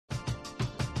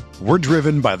We're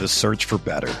driven by the search for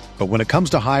better. But when it comes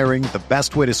to hiring, the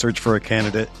best way to search for a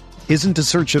candidate isn't to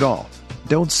search at all.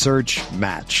 Don't search,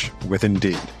 match with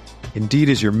Indeed. Indeed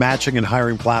is your matching and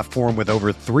hiring platform with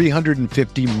over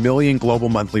 350 million global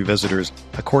monthly visitors,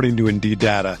 according to Indeed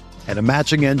data, and a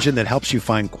matching engine that helps you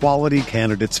find quality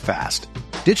candidates fast.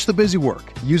 Ditch the busy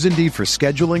work. Use Indeed for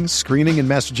scheduling, screening, and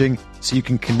messaging so you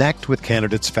can connect with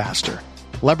candidates faster.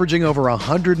 Leveraging over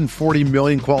 140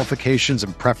 million qualifications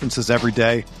and preferences every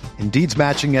day, Indeed's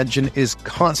matching engine is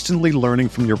constantly learning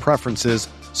from your preferences,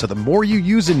 so the more you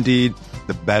use Indeed,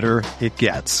 the better it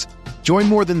gets. Join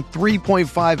more than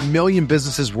 3.5 million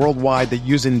businesses worldwide that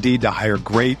use Indeed to hire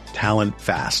great talent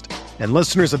fast. And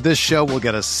listeners of this show will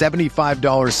get a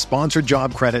 $75 sponsored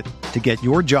job credit to get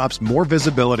your jobs more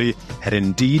visibility at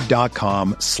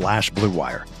Indeed.com/Blue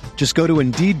Wire. Just go to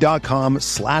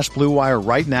Indeed.com/Blue Wire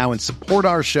right now and support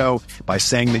our show by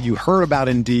saying that you heard about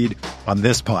Indeed on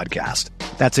this podcast.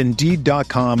 That's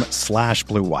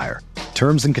Indeed.com/Blue Wire.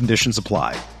 Terms and conditions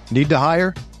apply. Need to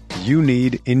hire? You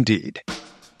need Indeed.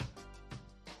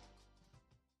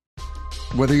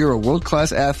 Whether you're a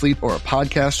world-class athlete or a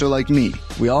podcaster like me,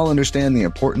 we all understand the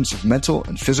importance of mental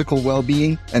and physical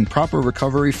well-being and proper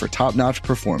recovery for top-notch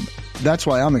performance. That's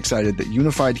why I'm excited that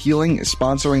Unified Healing is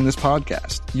sponsoring this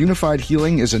podcast. Unified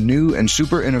Healing is a new and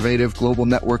super innovative global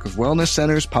network of wellness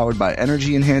centers powered by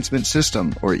Energy Enhancement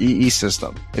System, or EE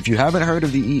System. If you haven't heard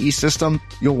of the EE System,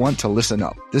 you'll want to listen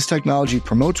up. This technology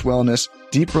promotes wellness,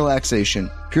 deep relaxation,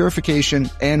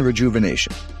 purification, and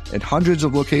rejuvenation. At hundreds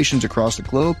of locations across the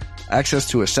globe, access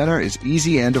to a center is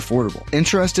easy and affordable.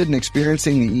 Interested in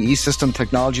experiencing the EE System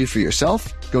technology for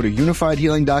yourself? Go to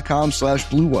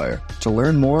unifiedhealing.com/Blue Wire to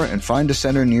learn more and find a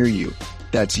center near you.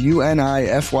 That's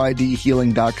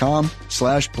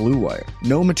UNIFYDhealing.com/Blue Wire.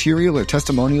 No material or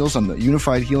testimonials on the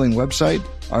Unified Healing website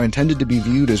are intended to be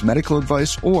viewed as medical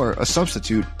advice or a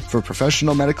substitute for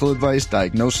professional medical advice,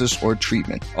 diagnosis, or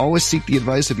treatment. Always seek the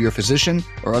advice of your physician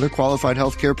or other qualified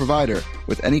healthcare provider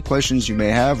with any questions you may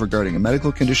have regarding a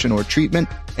medical condition or treatment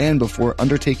and before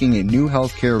undertaking a new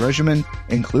healthcare regimen,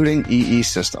 including EE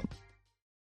System.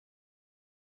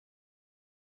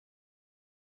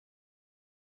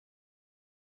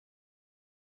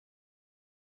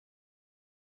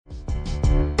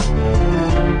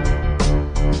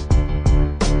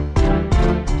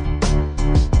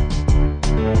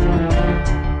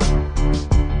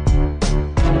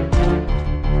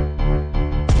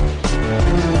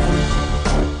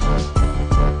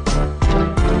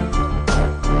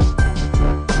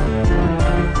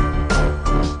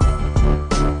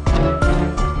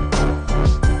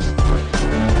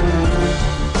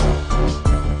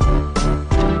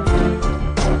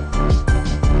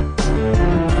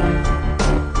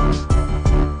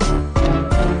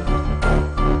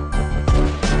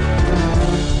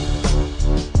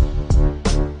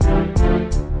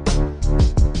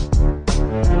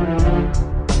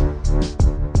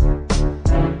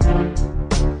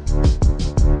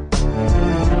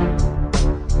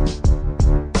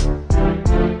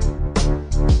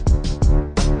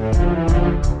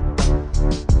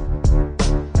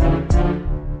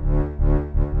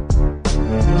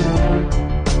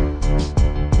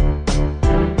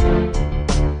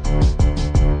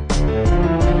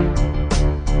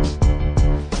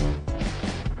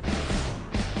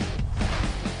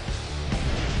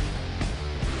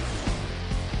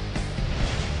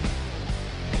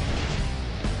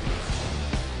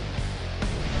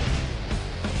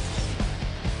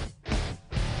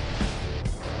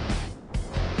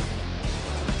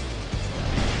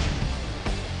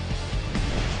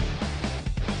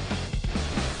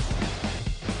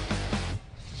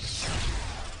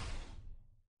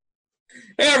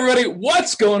 Hey everybody,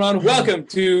 what's going on? Welcome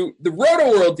to the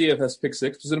RotoWorld DFS Pick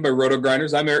 6, presented by Roto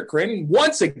Grinders. I'm Eric Crane.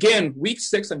 Once again, week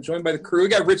 6, I'm joined by the crew. We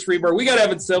got Rich Rebar, we got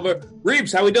Evan Silva.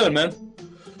 Reeves, how we doing, man?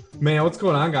 Man, what's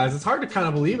going on, guys? It's hard to kind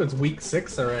of believe it's week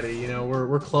 6 already. You know,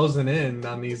 we're closing in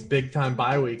on these big time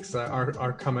bye weeks that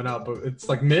are coming up. It's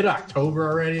like mid-October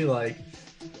already. Like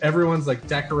everyone's like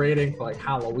decorating for like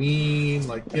Halloween,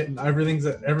 like getting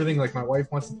everything. Like my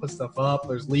wife wants to put stuff up.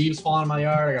 There's leaves falling in my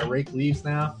yard. I got to rake leaves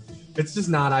now. It's just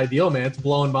not ideal, man. It's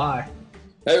blowing by.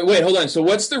 Wait, hold on. So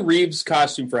what's the Reeves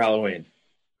costume for Halloween?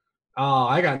 Oh,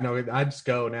 I just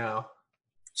go now.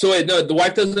 So wait, no, the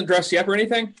wife doesn't dress you up or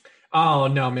anything? Oh,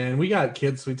 no, man. We got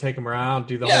kids. We take them around,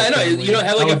 do the whole I know. family. You don't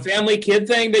have like a family kid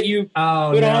thing that you put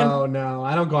on? No.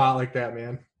 I don't go out like that,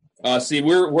 man. See,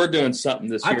 we're doing something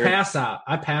this year.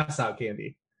 I pass out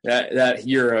candy. That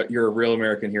you're a real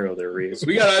American hero there, Reeves.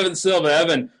 We got Evan Silva.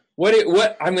 Evan,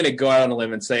 what I'm going to go out on a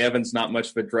limb and say Evan's not much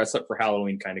of a dress up for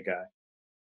Halloween kind of guy.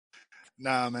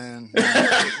 Nah, man.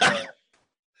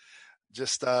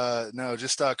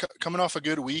 Coming off a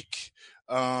good week.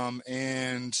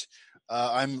 And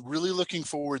I'm really looking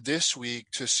forward this week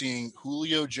to seeing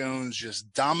Julio Jones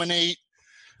just dominate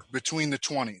between the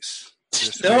 20s.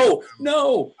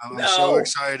 I'm so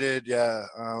excited. Yeah,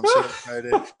 I'm so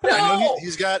excited. I know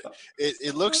he's got it.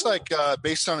 It looks like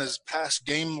based on his past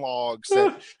game logs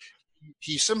that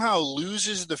he somehow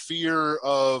loses the fear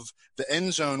of the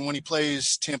end zone when he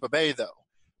plays Tampa Bay,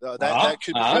 though. That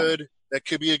could be good. That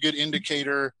could be a good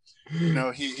indicator. You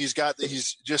know, he's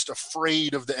just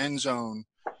afraid of the end zone.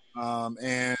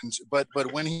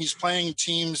 But when he's playing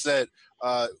teams that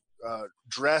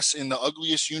dress in the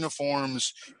ugliest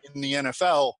uniforms in the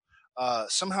NFL,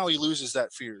 somehow he loses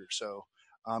that fear. So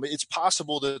it's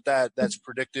possible that's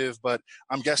predictive, but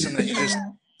I'm guessing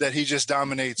that he just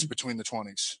dominates between the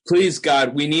 20s. Please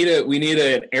God, we need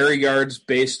an air yards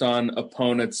based on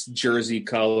opponent's jersey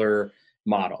color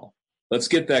model. Let's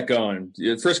get that going.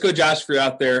 Frisco Josh, for you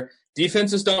out there,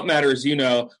 defenses don't matter, as you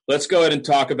know. Let's go ahead and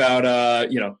talk about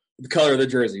the color of the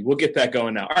jersey. We'll get that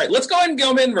going now. All right, let's go ahead and go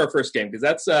into our first game, because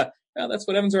that's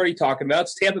what Evan's already talking about.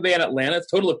 It's Tampa Bay and Atlanta.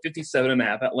 It's a total of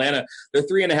 57.5. Atlanta, they're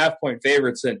 3.5-point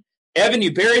favorites. And Evan,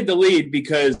 you buried the lead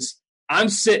because I'm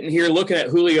sitting here looking at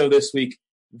Julio this week.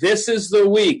 This is the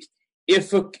week.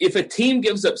 If a team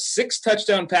gives up 6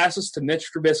 touchdown passes to Mitch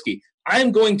Trubisky,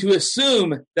 I'm going to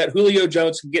assume that Julio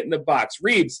Jones can get in the box.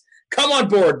 Reeves, come on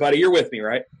board, buddy. You're with me,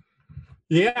 right?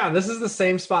 Yeah, this is the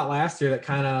same spot last year that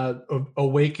kind of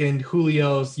awakened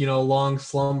Julio's, long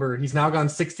slumber. He's now gone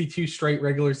 62 straight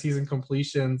regular season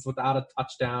completions without a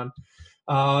touchdown.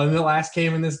 And the last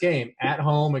came in this game at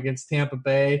home against Tampa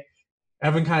Bay.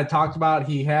 Evan kind of talked about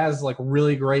he has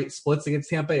really great splits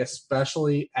against Tampa Bay,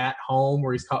 especially at home,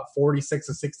 where he's caught 46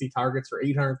 of 60 targets for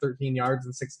 813 yards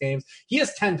in 6 games. He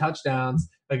has 10 touchdowns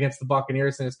against the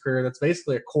Buccaneers in his career. That's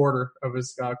basically a quarter of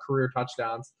his career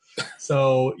touchdowns.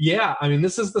 So, yeah, I mean,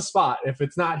 this is the spot. If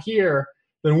it's not here,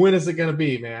 then when is it going to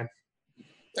be, man?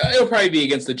 It'll probably be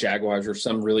against the Jaguars or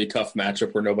some really tough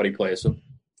matchup where nobody plays them.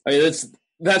 I mean,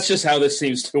 that's just how this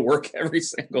seems to work every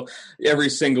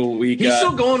single week. He's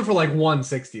still going for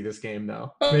 160 this game,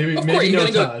 though. Maybe no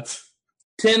touch.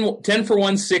 10 for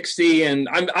 160, and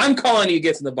I'm calling he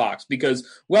gets in the box because,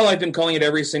 I've been calling it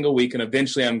every single week, and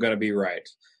eventually I'm going to be right.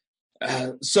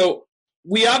 So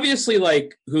we obviously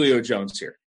like Julio Jones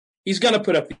here. He's going to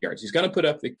put up the yards. He's going to put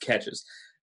up the catches.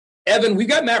 Evan, we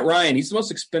got Matt Ryan. He's the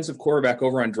most expensive quarterback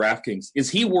over on DraftKings.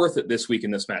 Is he worth it this week in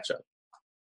this matchup?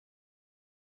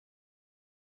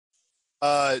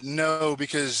 No,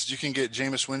 because you can get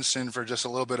Jameis Winston for just a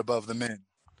little bit above the min.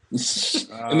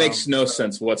 It makes no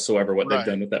sense whatsoever what they've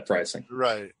done with that pricing.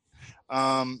 Right.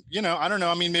 I don't know.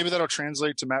 I mean, maybe that'll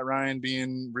translate to Matt Ryan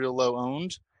being real low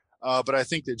owned. But I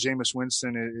think that Jameis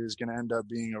Winston is going to end up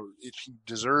being he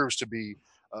deserves to be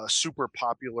a super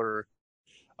popular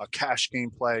cash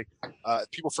game play.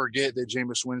 People forget that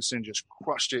Jameis Winston just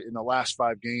crushed it in the last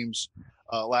 5 games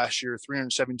last year,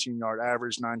 317-yard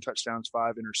average, 9 touchdowns,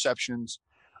 5 interceptions.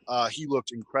 He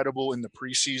looked incredible in the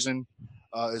preseason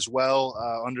as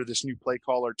well under this new play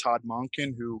caller, Todd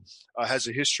Monken, who has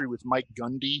a history with Mike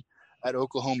Gundy at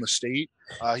Oklahoma State.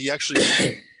 He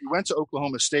went to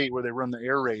Oklahoma State where they run the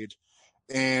air raid,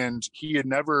 and he had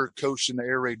never coached in the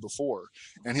air raid before.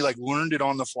 And he learned it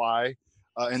on the fly.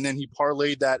 And then he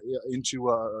parlayed that into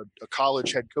a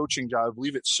college head coaching job. I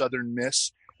believe it's Southern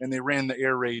Miss, and they ran the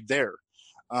air raid there.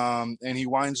 And he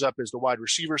winds up as the wide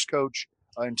receivers coach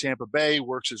in Tampa Bay,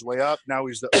 works his way up. Now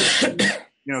he's the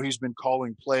OC. He's been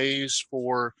calling plays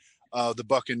for the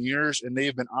Buccaneers, and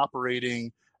they've been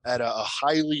operating at a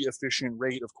highly efficient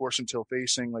rate, of course, until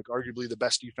facing arguably the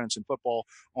best defense in football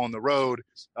on the road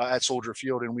at Soldier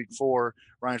Field in week 4.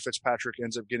 Ryan Fitzpatrick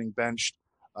ends up getting benched.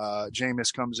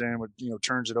 Jameis comes in with,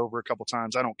 turns it over a couple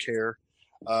times. I don't care.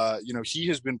 He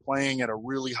has been playing at a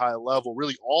really high level.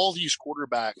 Really, all these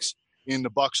quarterbacks in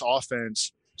the Bucs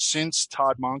offense since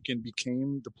Todd Monken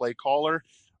became the play caller,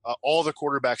 all the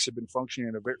quarterbacks have been functioning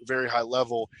at a very, very high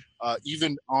level,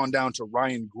 even on down to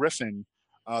Ryan Griffin,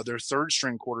 their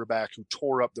third-string quarterback who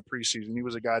tore up the preseason. He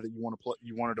was a guy that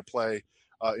you wanted to play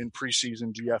in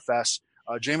preseason DFS.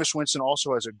 Jameis Winston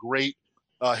also has a great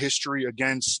history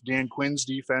against Dan Quinn's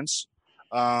defense.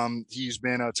 He's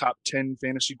been a top 10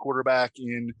 fantasy quarterback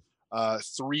in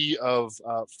 3 of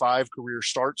 5 career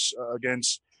starts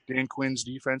against Dan Quinn's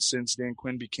defense since Dan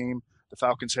Quinn became the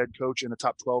Falcons head coach, and a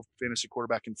top 12 fantasy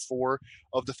quarterback in 4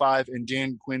 of the 5. And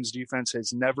Dan Quinn's defense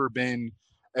has never been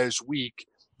as weak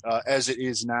as it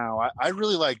is now. I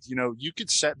really like, you could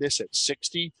set this at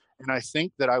 60, and I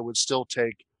think that I would still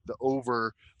take the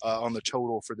over on the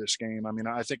total for this game. I mean,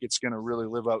 I think it's going to really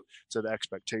live up to the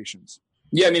expectations.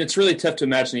 Yeah, I mean, it's really tough to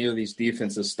imagine either of these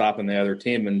defenses stopping the other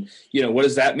team. And, what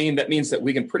does that mean? That means that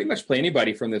we can pretty much play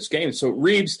anybody from this game. So,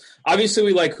 Reeves, obviously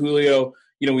we like Julio.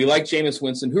 We like Jameis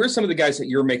Winston. Who are some of the guys that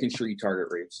you're making sure you target,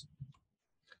 Reeves?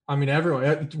 I mean,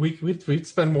 everyone. We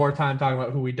spend more time talking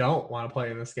about who we don't want to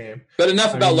play in this game. But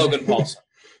enough about Logan Paulson.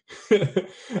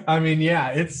 I mean,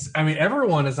 yeah,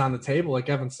 everyone is on the table, like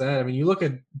Evan said. I mean, you look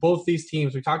at both these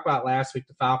teams. We talked about last week,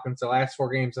 the Falcons. The last 4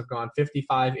 games have gone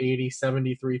 55, 80,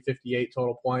 73, 58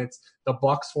 total points. The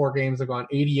Bucks 4 games have gone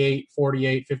 88,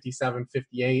 48, 57,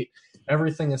 58.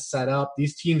 Everything is set up.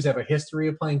 These teams have a history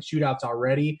of playing shootouts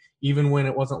already, even when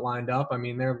it wasn't lined up. I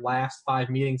mean, their last 5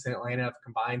 meetings in Atlanta have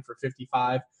combined for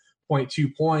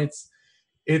 55.2 points.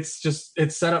 It's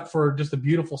set up for just a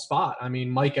beautiful spot. I mean,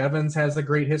 Mike Evans has a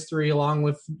great history along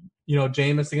with,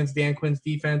 Jameis against Dan Quinn's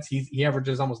defense. He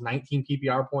averages almost 19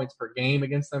 PPR points per game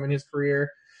against them in his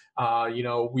career.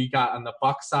 We got on the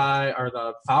Bucs side or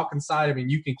the Falcons side. I mean,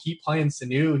 you can keep playing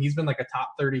Sanu. He's been like a top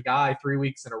 30 guy 3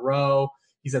 weeks in a row.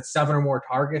 He's at 7 or more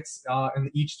targets in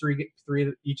each of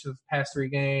the past 3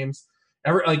 games.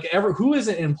 Who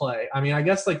isn't in play? I mean, I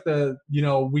guess we can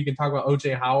talk about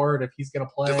OJ Howard if he's going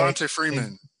to play. Devontae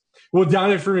Freeman.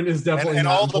 Devontae Freeman is definitely and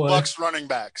not all in the play. Bucs running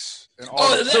backs.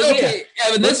 Okay.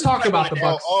 Yeah, let's talk about the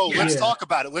Bucs. Let's talk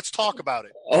about it. Let's talk about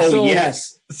it.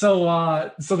 Yes. There's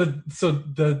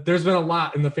been a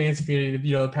lot in the fantasy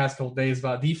community, the past couple of days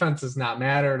about defenses not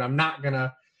matter, and I'm not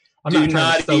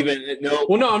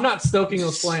stoking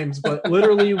those flames, but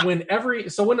literally when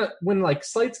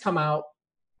slates come out.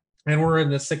 And we're in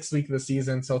the 6th week of the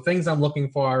season, so things I'm looking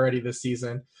for already this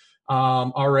season.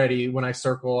 Already, when I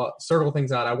circle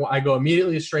things out, I go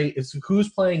immediately straight is who's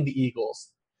playing the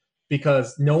Eagles,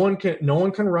 because no one can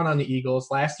run on the Eagles.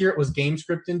 Last year it was game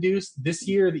script induced. This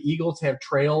year the Eagles have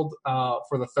trailed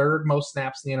for the 3rd most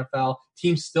snaps in the NFL.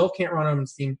 Teams still can't run on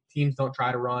them. Teams don't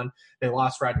try to run. They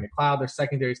lost Rodney McLeod. Their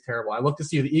secondary is terrible. I look to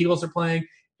see who the Eagles are playing.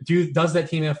 Does that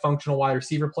team have functional wide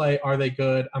receiver play? Are they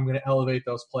good? I'm going to elevate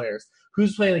those players.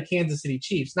 Who's playing the Kansas City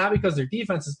Chiefs? Not because their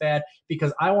defense is bad,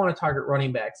 because I want to target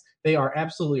running backs. They are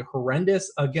absolutely horrendous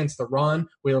against the run,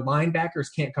 where linebackers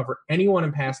can't cover anyone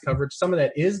in pass coverage. Some of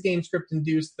that is game script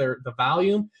induced, the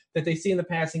volume that they see in the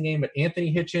passing game. But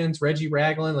Anthony Hitchens, Reggie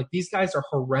Ragland, these guys are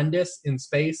horrendous in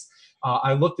space.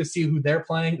 I look to see who they're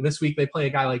playing. This week they play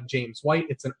a guy like James White.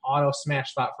 It's an auto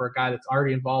smash spot for a guy that's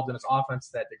already involved in his offense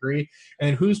to that degree.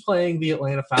 And who's playing the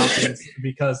Atlanta Falcons,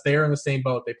 because they're in the same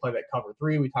boat. They play that cover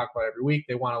 3 we talk about every week.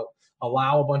 They want to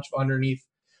allow a bunch of underneath,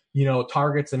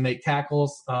 targets and make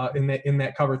tackles in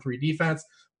that cover 3 defense.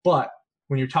 But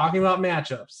when you're talking about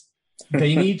matchups,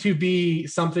 they need to be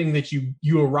something that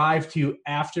you arrive to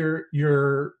after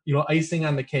your icing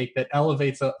on the cake that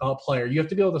elevates a player. You have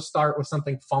to be able to start with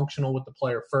something functional with the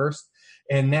player first,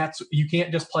 and you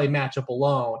can't just play matchup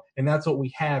alone. And that's what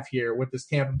we have here with this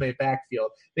Tampa Bay backfield.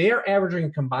 They are averaging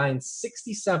a combined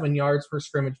 67 yards per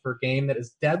scrimmage per game. That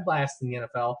is dead last in the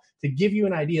NFL. To give you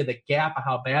an idea of the gap of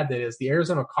how bad that is, the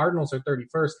Arizona Cardinals are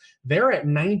 31st. They're at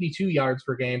 92 yards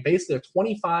per game, basically a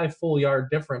 25 full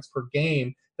yard difference per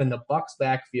game than the Bucs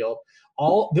backfield.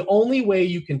 The only way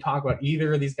you can talk about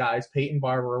either of these guys, Peyton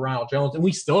Barber or Ronald Jones, and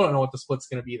we still don't know what the split's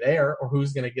going to be there or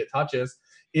who's going to get touches,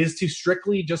 is to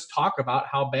strictly just talk about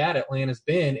how bad Atlanta's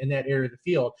been in that area of the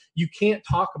field. You can't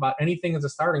talk about anything as a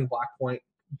starting block point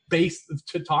based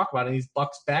to talk about in these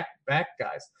Bucs back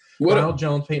guys. Ronald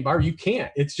Jones, Peyton Barber, you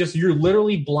can't. It's just you're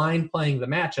literally blind playing the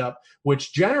matchup,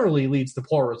 which generally leads to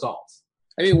poor results.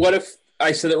 I mean, what if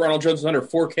I said that Ronald Jones was under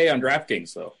 4K on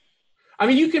DraftKings, though? I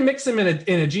mean, you can mix him in a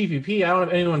GPP. I don't have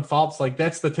anyone faults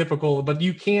that's the typical, but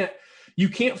you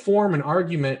can't form an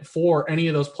argument for any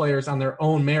of those players on their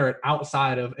own merit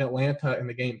outside of Atlanta and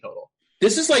the game total.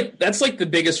 That's the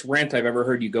biggest rant I've ever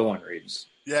heard you go on, Reeves.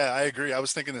 Yeah, I agree. I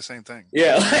was thinking the same thing.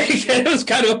 Yeah, it was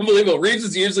kind of unbelievable. Reeves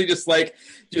is usually just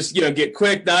get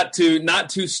quick, not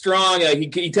too strong.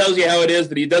 He tells you how it is,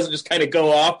 but he doesn't just kind of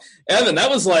go off. Evan, it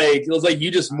was like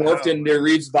you just morphed into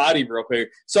Reeves' body real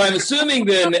quick. So I'm assuming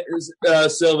then,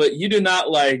 Silva, you do not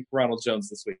like Ronald Jones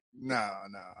this week. No.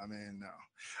 I mean, no.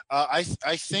 I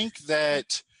think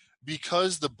that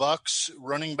because the Bucs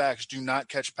running backs do not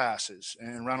catch passes,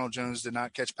 and Ronald Jones did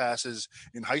not catch passes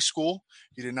in high school,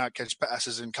 he did not catch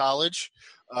passes in college,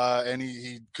 and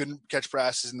he couldn't catch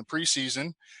passes in the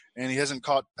preseason, and he hasn't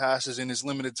caught passes in his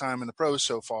limited time in the pros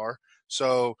so far.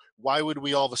 So why would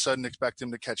we all of a sudden expect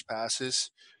him to catch passes?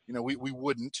 We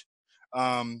wouldn't.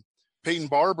 Peyton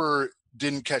Barber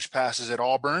didn't catch passes at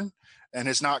Auburn and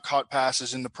has not caught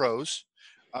passes in the pros.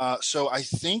 So I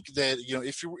think that,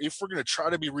 if we're going to try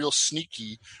to be real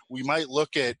sneaky, we might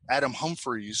look at Adam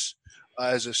Humphries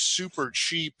as a super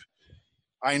cheap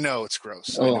I know it's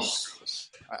gross. Oh.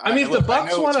 I mean, if the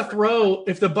Bucks want to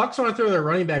throw their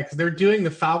running backs, they're doing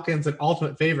the Falcons an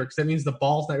ultimate favor because that means the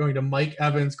ball's not going to Mike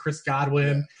Evans, Chris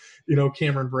Godwin,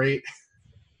 Cameron Brate.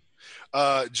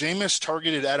 Jameis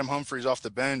targeted Adam Humphries off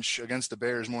the bench against the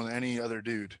Bears more than any other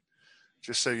dude.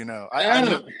 Just so you know, I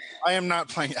am not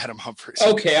playing Adam Humphries.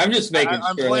 Okay, I'm just making sure.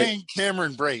 I'm playing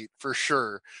Cameron Brate for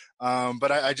sure.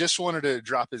 But I just wanted to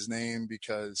drop his name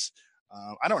because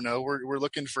I don't know. We're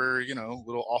looking for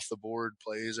little off the board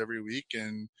plays every week,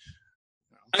 and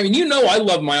I mean, I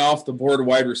love my off the board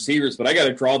wide receivers, but I got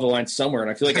to draw the line somewhere,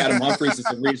 and I feel like Adam Humphries is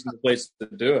a reasonable place to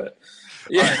do it.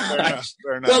 Yeah. Right,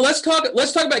 fair enough. Well, let's talk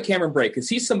about Cameron Brate because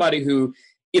he's somebody who,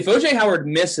 if OJ Howard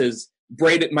misses,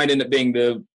 Brate might end up being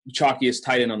the chalkiest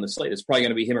tight end on the slate. It's probably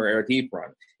going to be him or Eric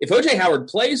Ebron. If OJ Howard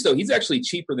plays, though, he's actually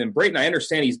cheaper than Brate, and I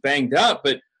understand he's banged up,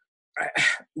 but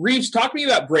Reeves, talk to me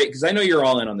about Brate because I know you're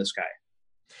all in on this guy.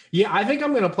 Yeah, I think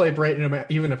I'm going to play Brate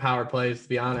even if Howard plays, to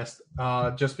be honest,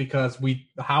 just because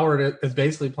Howard is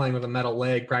basically playing with a metal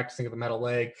leg, practicing with a metal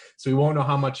leg, so we won't know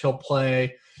how much he'll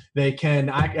play. They can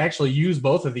actually use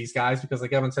both of these guys because,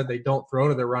 like Evan said, they don't throw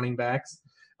to their running backs.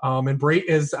 And Brate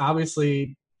is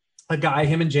obviously a guy,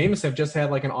 him and Jameis have just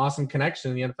had like an awesome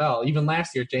connection in the NFL. Even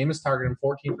last year, Jameis targeted him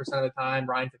 14% of the time.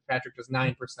 Ryan Fitzpatrick was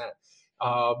 9%.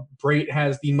 Brate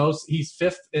has he's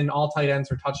fifth in all tight ends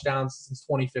for touchdowns since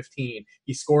 2015.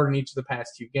 He scored in each of the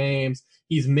past 2 games.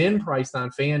 He's min priced on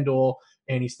FanDuel,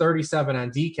 and he's 37 on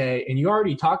DK. And you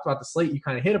already talked about the slate. You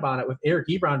kind of hit about it with Eric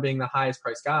Ebron being the highest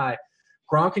priced guy.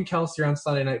 Gronk and Kelsey are on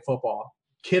Sunday Night Football.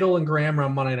 Kittle and Graham are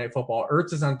on Monday Night Football.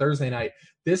 Ertz is on Thursday night.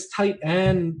 This tight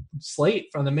end slate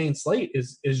from the main slate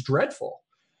is dreadful.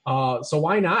 So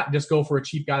why not just go for a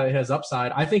cheap guy that has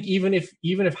upside? I think even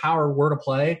if Howard were to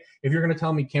play, if you're going to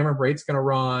tell me Cameron Brate's going to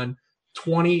run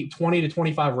 20 to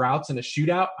 25 routes in a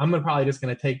shootout, I'm probably just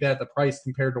going to take that at the price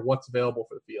compared to what's available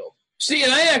for the field. See,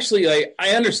 and I actually I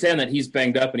understand that he's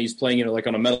banged up and he's playing like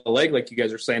on a metal leg, like you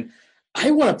guys are saying. I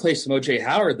want to play some OJ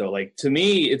Howard though. Like to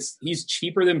me, he's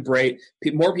cheaper than Brate.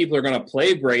 More people are going to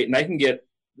play Brate, and I can get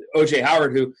OJ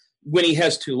Howard, who when he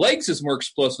has 2 legs is more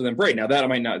explosive than Brate. Now that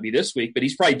might not be this week, but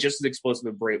he's probably just as explosive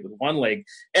as Brate with 1 leg.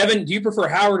 Evan, do you prefer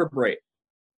Howard or Brate?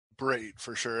 Brate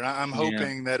for sure. And I'm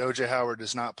hoping that OJ Howard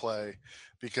does not play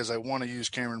because I want to use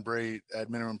Cameron Brate at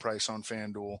minimum price on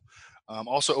FanDuel.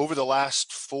 Also, over the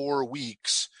last 4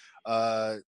 weeks,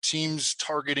 teams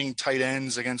targeting tight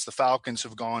ends against the Falcons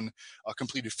have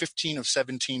completed 15 of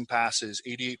 17 passes,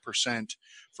 88%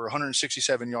 for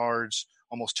 167 yards,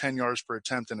 almost 10 yards per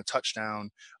attempt and a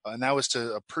touchdown. And that was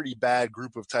to a pretty bad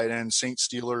group of tight ends, Saints,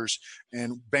 Steelers,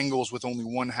 and Bengals with only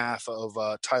 1/2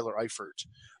 of Tyler Eifert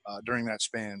during that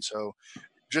span. So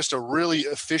just a really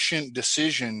efficient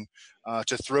decision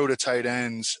to throw to tight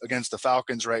ends against the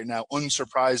Falcons right now.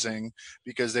 Unsurprising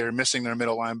because they're missing their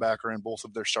middle linebacker and both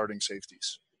of their starting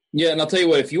safeties. Yeah, and I'll tell you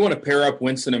what, if you want to pair up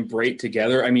Winston and Brate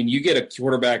together, I mean, you get a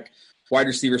quarterback, wide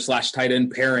receiver / tight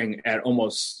end pairing at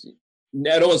almost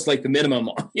like the minimum,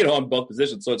 on both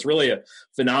positions. So it's really a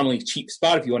phenomenally cheap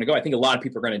spot if you want to go. I think a lot of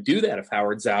people are going to do that if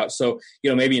Howard's out. So,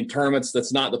 maybe in tournaments,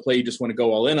 that's not the play you just want to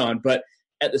go all in on. But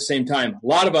at the same time, a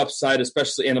lot of upside,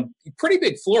 especially, and a pretty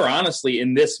big floor, honestly,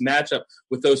 in this matchup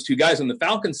with those 2 guys. On the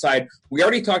Falcons side, we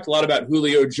already talked a lot about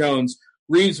Julio Jones.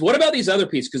 Reeves, what about these other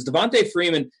pieces? Because Devontae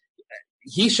Freeman,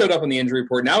 he showed up on the injury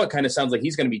report. Now it kind of sounds like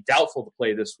he's going to be doubtful to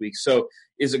play this week. So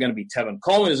is it going to be Tevin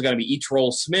Coleman? Is it going to be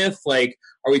Etrell Smith? Like,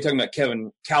 are we talking about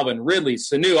Calvin Ridley,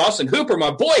 Sanu, Austin Hooper? My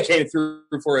boy came through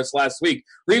for us last week.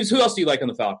 Reeves, who else do you like on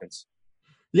the Falcons?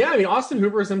 Yeah, I mean, Austin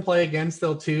Hooper's in play again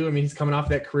still, too. I mean, he's coming off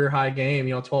that career-high game,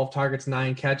 12 targets,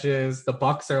 9 catches. The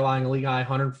Bucs are allowing a league-high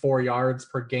 104 yards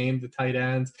per game to tight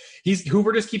ends.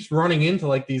 Hooper just keeps running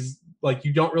into, these –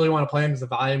 you don't really want to play him because the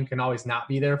volume can always not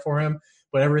be there for him.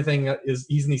 But everything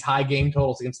he's in these high game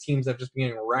totals against teams that have just been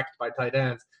getting wrecked by tight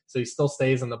ends. So he still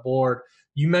stays on the board.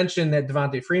 You mentioned that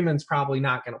Devontae Freeman's probably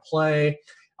not going to play.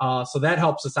 So that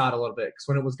helps us out a little bit. Because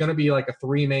when it was going to be like a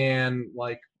 3-man,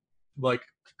 like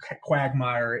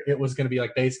quagmire, it was going to be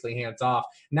basically hands off.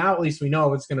 Now at least we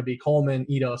know it's going to be Coleman,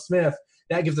 Edo Smith.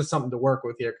 That gives us something to work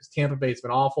with here because Tampa Bay's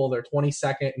been awful. They're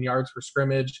 22nd in yards per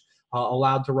scrimmage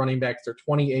allowed to running backs. They're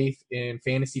 28th in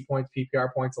fantasy points,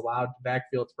 PPR points allowed to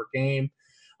backfields per game.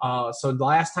 So the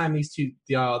last time these two,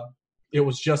 it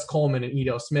was just Coleman and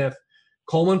Edo Smith.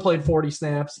 Coleman played 40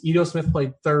 snaps. Edo Smith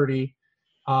played 30.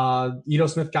 Edo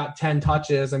Smith got 10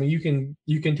 touches. I mean,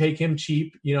 you can take him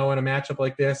cheap, in a matchup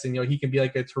like this, and he can be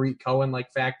like a Tariq Cohen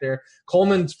factor.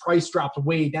 Coleman's price dropped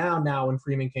way down now when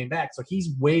Freeman came back, so he's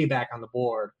way back on the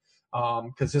board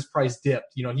because his price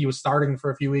dipped. He was starting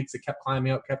for a few weeks, it kept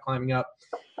climbing up.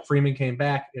 Freeman came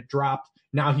back, it dropped.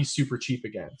 Now he's super cheap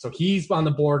again. So he's on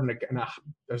the board, and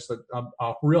there's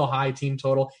a real high team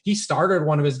total. He started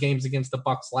one of his games against the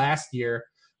Bucks last year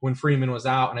when Freeman was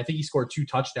out, and I think he scored 2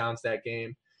 touchdowns that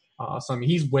game. So, I mean,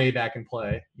 he's way back in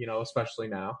play, especially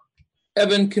now.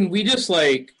 Evan, can we just,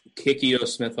 kick Ito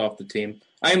Smith off the team?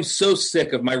 I am so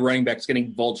sick of my running backs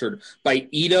getting vultured by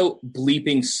Ito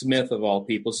bleeping Smith of all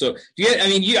people. So,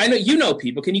 I know you know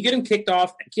people. Can you get him kicked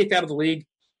out of the league?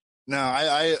 No,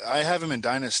 I have him in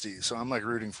Dynasty, so I'm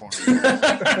rooting for him.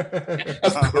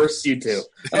 Of course you do.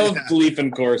 Of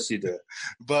bleeping course you do.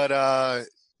 But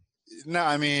no,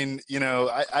 I mean,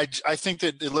 I think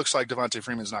that it looks like Devontae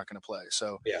Freeman's not going to play.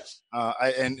 So yes,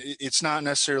 and it's not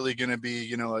necessarily going to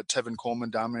be a Tevin Coleman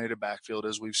dominated backfield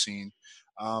as we've seen.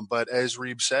 But as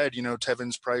Reeb said,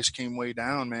 Tevin's price came way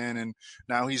down, man, and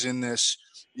now he's in this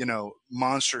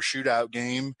monster shootout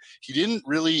game. He didn't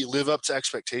really live up to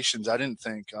expectations, I didn't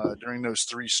think, during those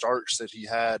 3 starts that he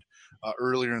had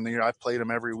earlier in the year. I played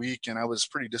him every week, and I was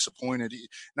pretty disappointed.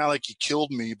 Not like he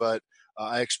killed me, but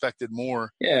I expected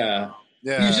more. Yeah. He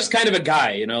was just Yeah. kind of a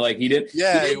guy, he didn't just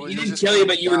kill you, kind of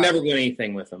but a you were guy. never doing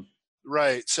anything with him.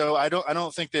 Right. So I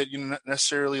don't think that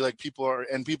necessarily people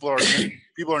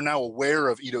are now aware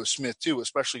of Ito Smith too,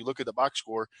 especially look at the box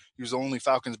score. He was the only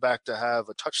Falcons back to have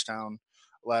a touchdown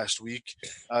last week.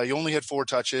 He only had 4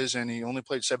 touches and he only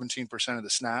played 17% of the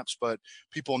snaps, but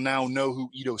people now know who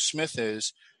Ito Smith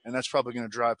is, and that's probably going to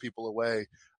drive people away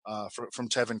from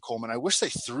Tevin Coleman. I wish they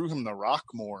threw him the rock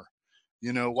more.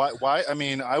 Why? I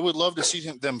mean, I would love to see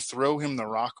them throw him the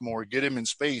rock more, get him in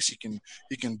space. He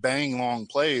can bang long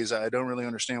plays. I don't really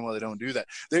understand why they don't do that.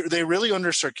 They really,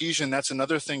 under Sarkisian, that's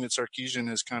another thing that Sarkisian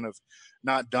has kind of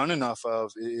not done enough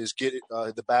of, is get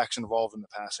the backs involved in the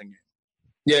passing game.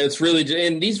 Yeah, it's really –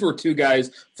 and these were 2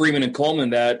 guys, Freeman and Coleman,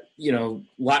 that,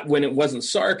 when it wasn't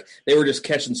Sark, they were just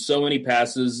catching so many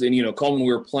passes. And, Coleman,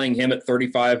 we were playing him at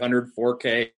 3,500,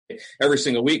 4K every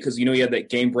single week because, he had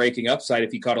that game-breaking upside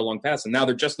if he caught a long pass. And now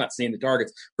they're just not seeing the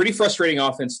targets. Pretty frustrating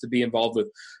offense to be involved with.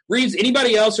 Reeves,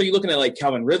 anybody else? Are you looking at,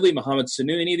 Calvin Ridley, Mohamed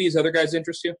Sanu? Any of these other guys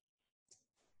interest you?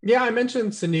 Yeah, I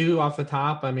mentioned Sanu off the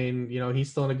top. I mean,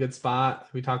 he's still in a good spot.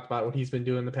 We talked about what he's been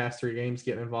doing the past 3 games,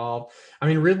 getting involved. I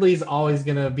mean, Ridley's always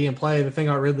going to be in play. The thing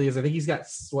about Ridley is I think he's got,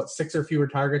 6 or fewer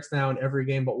targets now in every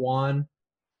game but 1.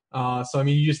 So, I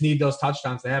mean, you just need those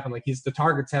touchdowns to happen. The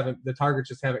targets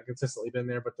just haven't consistently been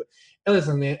there. But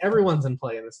listen, man, everyone's in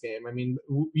play in this game. I mean,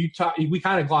 we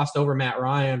kind of glossed over Matt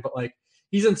Ryan, but,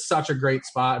 he's in such a great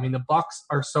spot. I mean, the Bucks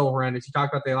are so horrendous. You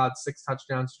talked about they allowed 6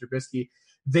 touchdowns to Trubisky.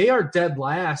 They are dead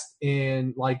last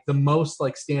in the most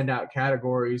standout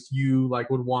categories you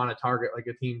would want to target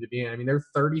a team to be in. I mean, they're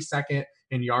 32nd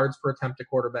in yards per attempt to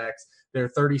quarterbacks. They're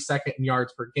 32nd in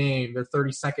yards per game. They're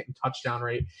 32nd in touchdown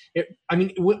rate.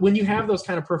 When you have those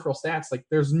kind of peripheral stats,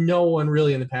 there's no one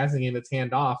really in the passing game that's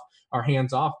hands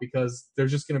off because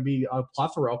there's just going to be a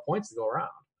plethora of points to go around.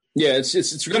 Yeah,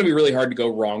 it's going to be really hard to go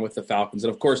wrong with the Falcons.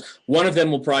 And, of course, one of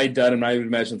them will probably done, and I would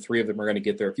imagine 3 of them are going to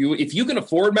get there. If you can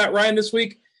afford Matt Ryan this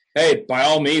week, hey, by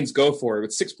all means, go for it.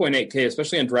 With 6.8K,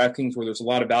 especially on DraftKings where there's a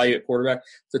lot of value at quarterback,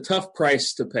 it's a tough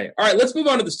price to pay. All right, let's move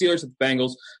on to the Steelers and the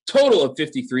Bengals. Total of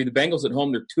 53. The Bengals at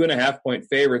home, they're 2.5-point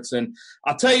favorites. And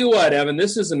I'll tell you what, Evan,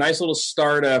 this is a nice little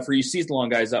start for you season-long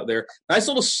guys out there. Nice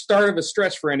little start of a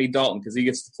stretch for Andy Dalton because he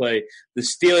gets to play the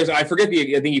Steelers. I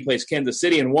think he plays Kansas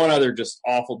City and one other just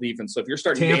awful defense. So if you're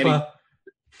starting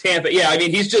Tampa, yeah, I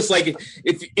mean, he's just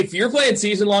if you're playing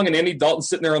season long and Andy Dalton's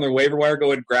sitting there on their waiver wire, go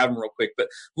ahead and grab him real quick. But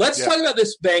let's talk about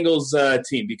this Bengals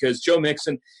team because Joe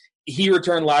Mixon, he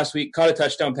returned last week, caught a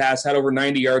touchdown pass, had over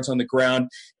 90 yards on the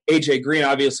ground. A.J. Green,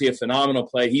 obviously a phenomenal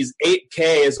play. He's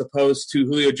 8K as opposed to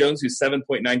Julio Jones, who's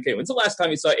 7.9K. When's the last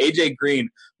time you saw A.J. Green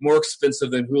more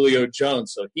expensive than Julio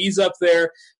Jones? So he's up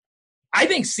there. I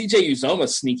think C.J.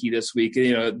 Uzomah's sneaky this week.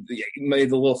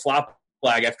 Made the little flop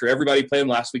flag after everybody played him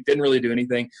last week, didn't really do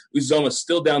anything. Uzomah's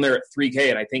still down there at 3K,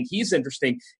 and I think he's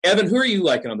interesting. Evan, who are you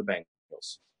liking on the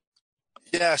Bengals?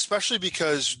 Yeah, especially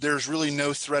because there's really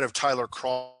no threat of Tyler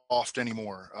Kroft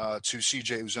anymore to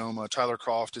CJ Uzomah. Tyler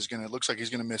Kroft looks like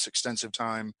he's going to miss extensive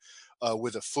time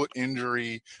with a foot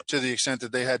injury to the extent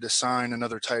that they had to sign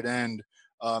another tight end,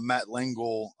 Matt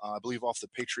Lengel, I believe off the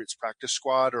Patriots practice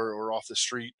squad or off the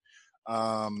street.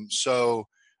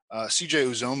 CJ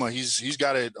Uzomah, he's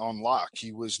got it on lock.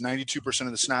 He was 92%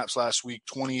 of the snaps last week,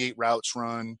 28 routes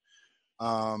run.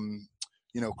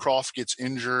 Kroft gets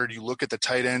injured. You look at the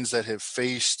tight ends that have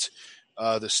faced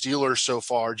the Steelers so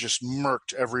far, just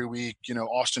murked every week.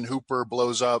 Austin Hooper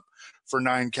blows up for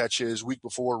 9 catches. Week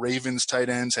before, Ravens tight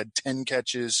ends had 10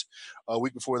 catches.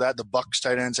 Week before that, the Bucks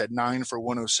tight ends had 9 for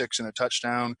 106 and a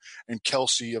touchdown. And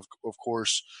Kelsey, of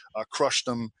course, crushed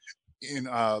them in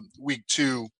week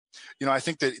 2. I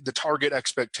think that the target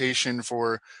expectation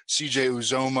for CJ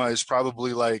Uzomah is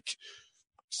probably like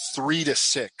 3 to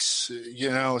 6,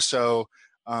 so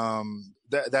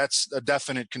that's a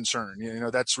definite concern.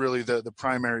 That's really the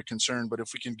primary concern. But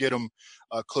if we can get him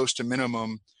close to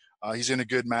minimum, he's in a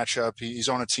good matchup. He's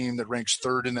on a team that ranks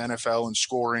 3rd in the NFL in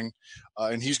scoring,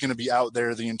 and he's going to be out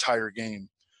there the entire game.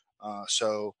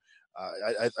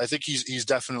 I think he's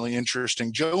definitely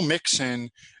interesting. Joe Mixon,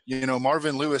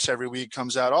 Marvin Lewis every week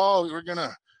comes out. Oh, we're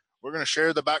gonna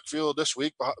share the backfield this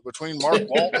week between Mark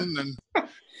Walton and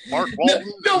Mark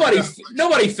Walton.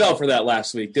 Nobody fell for that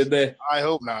last week, did they? I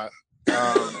hope not.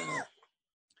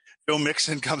 Joe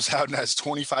Mixon comes out and has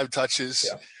 25 touches,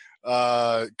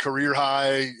 career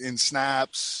high in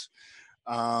snaps.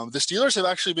 The Steelers have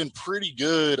actually been pretty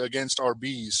good against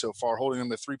RBs so far, holding them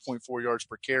to 3.4 yards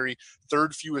per carry,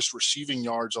 3rd fewest receiving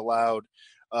yards allowed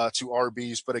to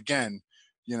RBs. But again,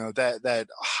 that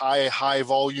high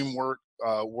volume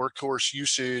workhorse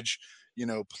usage,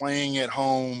 playing at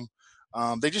home.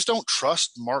 They just don't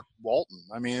trust Mark Walton.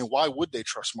 I mean, why would they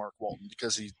trust Mark Walton?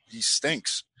 Because he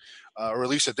stinks, or at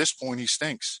least at this point he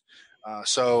stinks.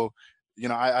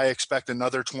 I expect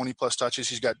another 20-plus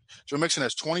touches. Joe Mixon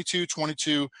has 22,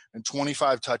 22, and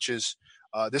 25 touches.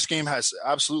 This game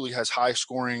absolutely has high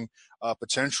scoring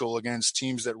potential against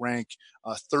teams that rank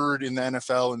 3rd in the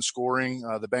NFL in scoring,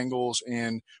 the Bengals,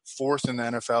 and 4th in the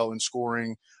NFL in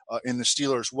scoring in the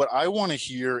Steelers. What I want to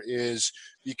hear is,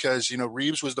 because,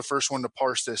 Reeves was the first one to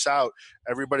parse this out.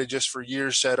 Everybody just for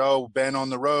years said, oh, Ben on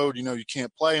the road, you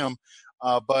can't play him.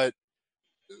 But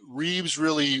Reeves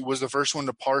really was the first one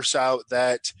to parse out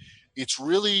that it's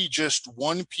really just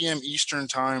 1 p.m. Eastern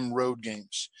time road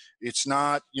games. It's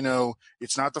not,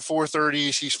 it's not the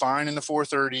 4:30s. He's fine in the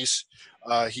 4:30s.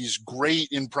 He's great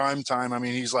in prime time. I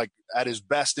mean, he's like at his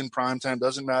best in prime time.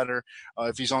 Doesn't matter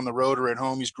if he's on the road or at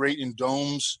home. He's great in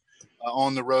domes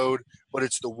on the road. But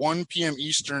it's the 1 p.m.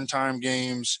 Eastern time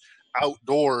games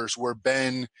outdoors where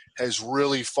Ben has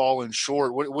really fallen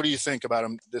short. What do you think about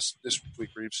him this week,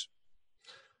 Reeves?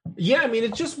 Yeah, I mean,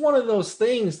 it's just one of those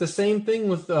things. The same thing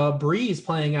with Breeze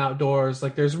playing outdoors.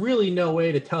 Like, there's really no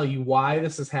way to tell you why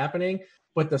this is happening,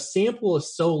 but the sample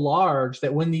is so large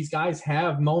that when these guys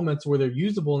have moments where they're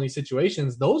usable in these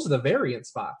situations, those are the variant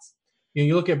spots.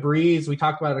 You look at Breeze. We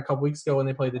talked about it a couple weeks ago when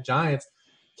they played the Giants.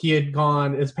 He had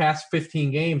gone his past 15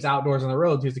 games outdoors on the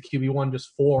road. He was the QB1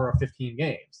 just 4 of 15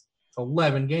 games. It's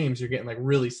 11 games. You're getting like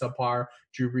really subpar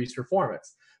Drew Brees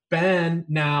performance. Ben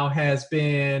now has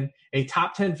been a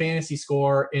top 10 fantasy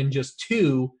scorer in just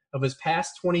 2 of his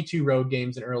past 22 road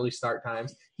games in early start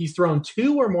times. He's thrown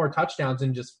 2 or more touchdowns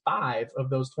in just 5 of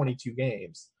those 22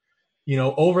 games.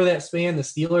 Over that span, the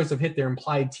Steelers have hit their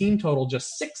implied team total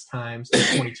just 6 times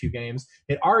in 22 games.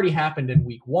 It already happened in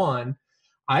week 1.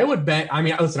 I would bet. I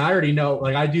mean, listen, I already know,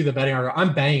 like, I do the betting.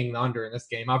 I'm banging the under in this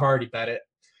game. I've already bet it.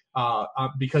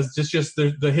 Because just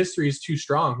the history is too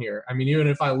strong here. I mean, even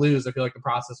if I lose, I feel like the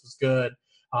process was good.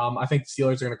 I think the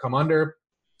Steelers are going to come under.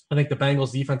 I think the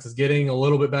Bengals defense is getting a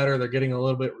little bit better. They're getting a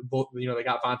little bit, they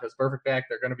got Vontaze Burfict back.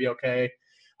 They're going to be okay.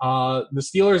 The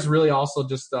Steelers really also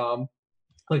just, like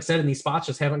I said, in these spots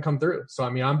just haven't come through. So, I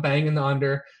mean, I'm banging the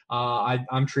under.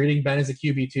 I'm treating Ben as a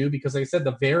QB2 because, like I said,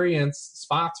 the variance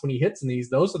spots when he hits in these,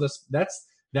 those are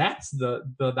that's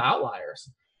the outliers.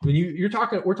 When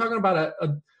we're talking about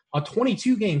a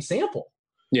 22 game sample.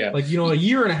 Yeah. Like, a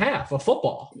year and a half of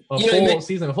football, full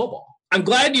season of football. I'm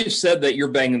glad you said that you're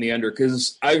banging the under,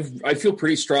 because I feel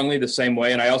pretty strongly the same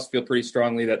way. And I also feel pretty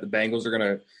strongly that the Bengals are going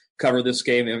to cover this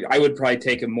game. I would probably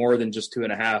take it more than just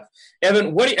 2.5.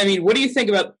 Evan, what do you think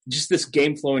about just this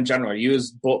game flow in general? Are you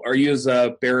as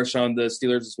bearish on the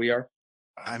Steelers as we are?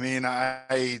 I mean,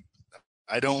 I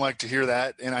don't like to hear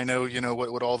that. And I know,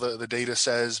 what all the data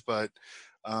says, but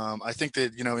I think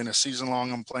that, in a season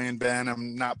long, I'm playing Ben.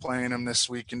 I'm not playing him this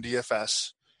week in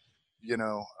DFS,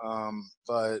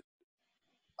 but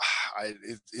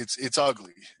it's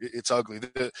ugly. It's ugly.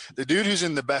 The dude who's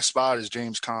in the best spot is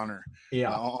James Conner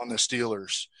on the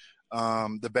Steelers.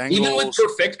 The Bengals. Even with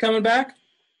Perfect coming back?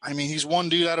 I mean, he's one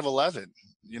dude out of 11.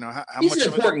 How he's much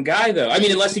an important guy, though. I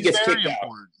mean, unless he gets kicked out.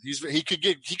 He could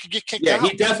get kicked out. Yeah,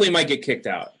 he definitely might get kicked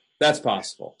out. That's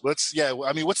possible. What's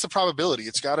the probability?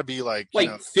 It's got to be like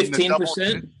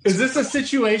 15%. Is this a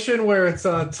situation where it's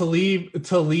Talib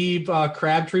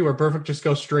Crabtree, where Burfict just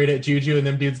goes straight at Juju and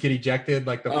them dudes get ejected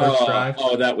like the first drive?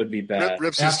 Oh, that would be bad.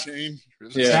 Rips his chain.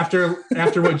 Yeah.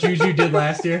 After what Juju did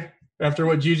last year. After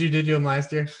what Juju did to him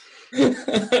last year.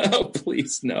 Oh,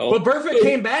 please no. But Burfict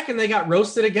came back and they got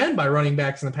roasted again by running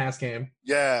backs in the past game.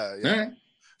 Yeah. Right.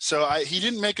 So he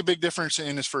didn't make a big difference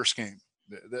in his first game.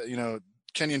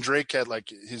 Kenyon Drake had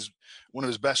like one of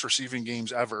his best receiving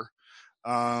games ever.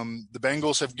 The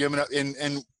Bengals have given up,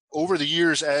 and over the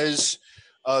years, as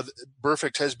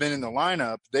Burfict has been in the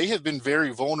lineup, they have been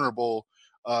very vulnerable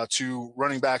to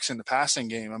running backs in the passing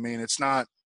game. I mean, it's not,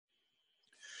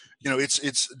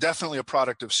 it's definitely a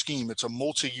product of scheme. It's a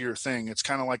multi-year thing. It's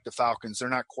kind of like the Falcons. They're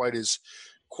not quite to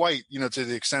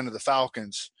the extent of the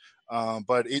Falcons.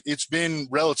 But it's been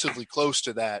relatively close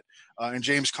to that. And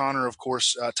James Conner, of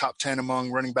course, top 10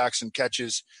 among running backs in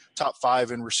catches, top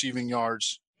 5 in receiving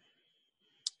yards.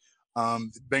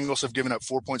 Bengals have given up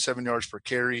 4.7 yards per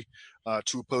carry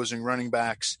to opposing running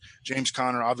backs. James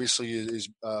Conner obviously is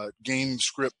game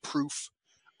script proof.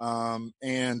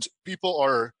 And people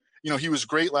are, he was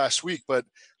great last week, but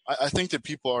I think that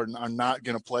people are not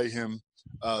going to play him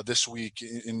this week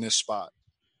in this spot.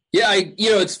 Yeah,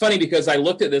 it's funny because I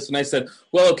looked at this and I said,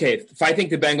 well, okay, if I think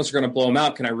the Bengals are going to blow him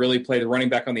out, can I really play the running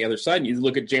back on the other side? And you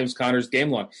look at James Conner's game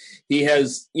log. He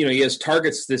has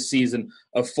targets this season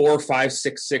of 4, 5,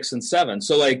 6, 6, and 7.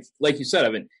 So like you said,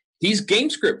 Evan, he's game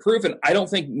script proof, and I don't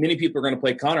think many people are going to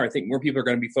play Conner. I think more people are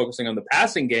going to be focusing on the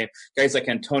passing game. Guys like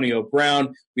Antonio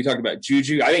Brown, we talked about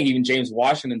Juju. I think even James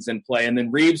Washington's in play. And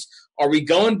then Reeves, are we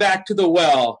going back to the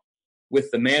well with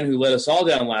the man who let us all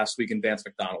down last week in Vance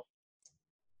McDonald?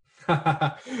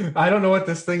 I don't know what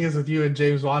this thing is with you and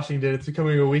James Washington. It's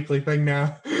becoming a weekly thing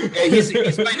now. Yeah, he's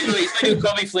my new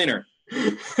Kobe Fleener.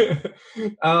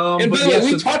 And by the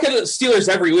way, we talk about the Steelers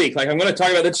every week. Like, I'm going to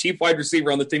talk about the cheap wide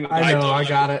receiver on the team. I know, I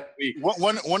got it.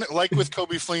 One, like with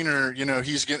Kobe Fleener,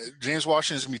 James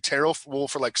Washington's going to be terrible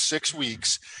for like 6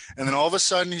 weeks, and then all of a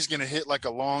sudden he's going to hit like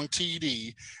a long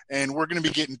TD, and we're going to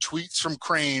be getting tweets from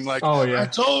Crane like, "Oh yeah, I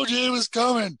told you it was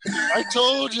coming. I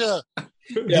told you."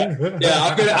 Yeah.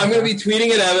 I'm gonna be tweeting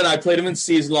at Evan. I played him in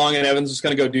season long, and Evan's just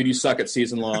gonna go, "Dude, you suck at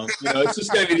season long." It's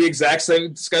just gonna be the exact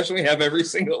same discussion we have every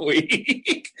single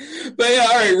week. But yeah,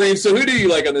 all right, Reeves. So who do you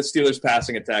like on the Steelers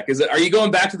passing attack? Are you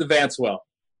going back to the Vance well?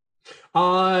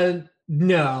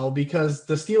 No, because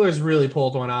the Steelers really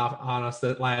pulled one off on us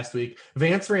that last week.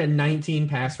 Vance ran 19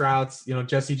 pass routes.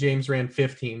 Jesse James ran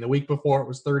 15. The week before it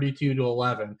was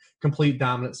 32-11, complete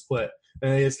dominant split.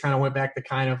 And they just kind of went back to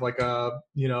kind of like a,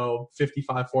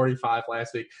 55-45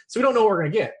 last week. So we don't know what we're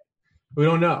going to get. We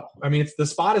don't know. I mean, the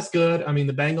spot is good. I mean,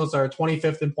 the Bengals are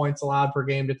 25th in points allowed per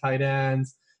game to tight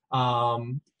ends.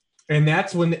 And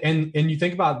that's when – and you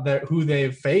think about who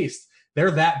they've faced.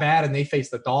 They're that bad, and they face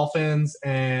the Dolphins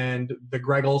and the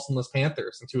Greg Olsen-less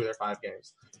Panthers in 2 of their 5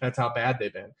 games. That's how bad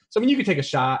they've been. So, I mean, you could take a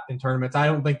shot in tournaments. I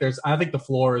think the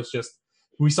floor is just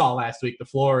 – we saw last week. The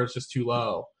floor is just too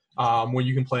low. When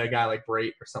you can play a guy like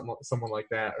Brait or someone like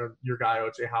that, or your guy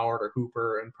O.J. Howard or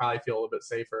Hooper, and probably feel a little bit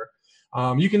safer.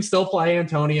 You can still play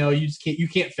Antonio. You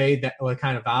can't fade that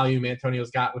kind of volume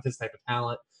Antonio's got with his type of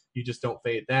talent. You just don't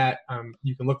fade that.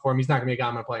 You can look for him. He's not going to be a guy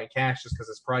I'm going to play in cash just because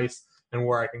his price and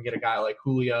where I can get a guy like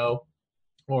Julio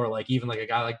or like even like a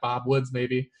guy like Bob Woods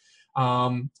maybe.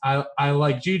 I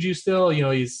like Juju still.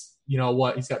 He's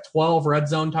got 12 red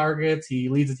zone targets. He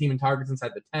leads the team in targets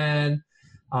inside the 10.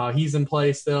 He's in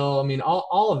play still. I mean,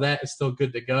 all of that is still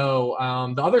good to go.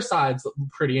 The other side's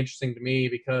pretty interesting to me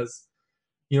because,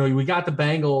 we got the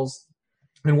Bengals,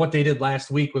 and what they did last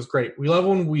week was great. We love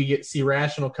when we see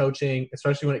rational coaching,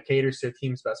 especially when it caters to a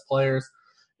team's best players.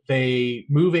 They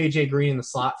move A.J. Green in the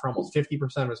slot for almost 50%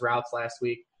 of his routes last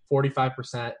week,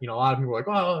 45%. A lot of people were like,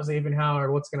 oh, Xavier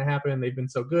Howard, what's going to happen? They've been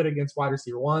so good against wide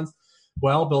receiver ones.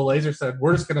 Well, Bill Lazor said,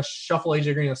 we're just going to shuffle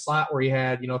A.J. Green in the slot where he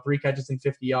had, 3 catches and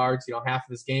 50 yards, half of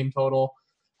his game total.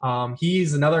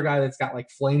 He's another guy that's got like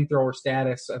flamethrower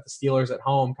status at the Steelers at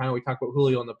home. Kind of we talked about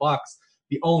Julio and the Bucs.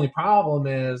 The only problem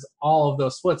is all of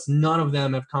those splits, none of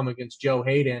them have come against Joe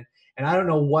Hayden. And I don't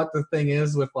know what the thing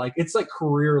is with it's like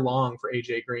career long for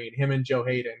A.J. Green. Him and Joe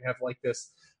Hayden have like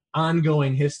this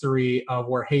ongoing history of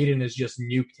where Hayden has just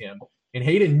nuked him. And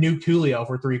Hayden nuked Julio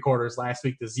for 3 quarters last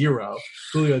week to 0.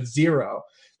 Julio had 0.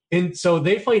 And so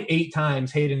they played 8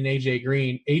 times, Hayden and A.J.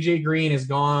 Green. A.J. Green has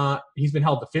gone – he's been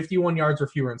held to 51 yards or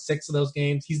fewer in 6 of those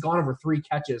games. He's gone over 3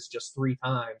 catches just 3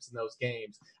 times in those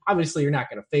games. Obviously, you're not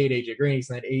going to fade A.J. Green. He's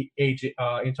not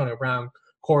Antonio Brown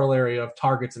corollary of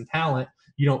targets and talent.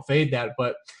 You don't fade that.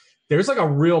 But there's like a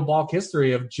real bulk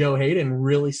history of Joe Hayden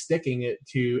really sticking it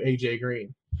to A.J.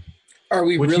 Green. Are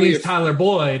we Which really means Tyler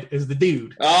Boyd is the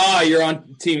dude. You're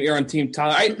on team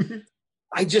Tyler.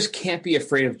 I just can't be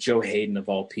afraid of Joe Hayden of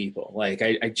all people. Like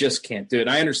I just can't do it. And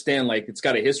I understand it's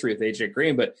got a history with AJ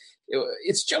Green, but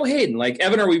it's Joe Hayden. Like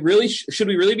Evan, should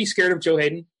we really be scared of Joe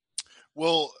Hayden?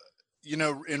 Well,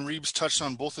 and Reeves touched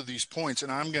on both of these points,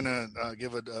 and I'm going to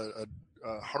give a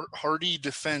hearty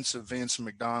defense of Vance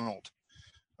McDonald.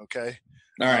 Okay.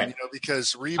 All right.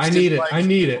 Because Reeves. I need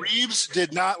it. Reeves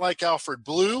did not like Alfred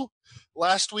Blue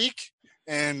last week,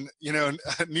 and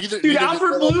neither. Dude,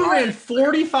 Alfred Blue ran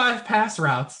 45 pass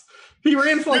routes. He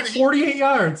ran for like 48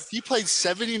 yards. He played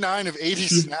 79 of 80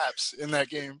 snaps in that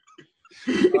game.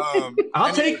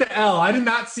 I'll take the L. I did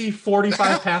not see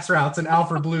 45 pass routes in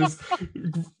Alfred Blue's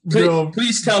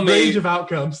please tell me range of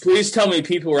outcomes. Please tell me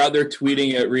people were out there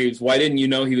tweeting at Reeves. Why didn't you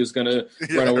know he was going to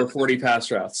run over 40 pass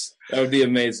routes? That would be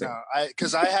amazing.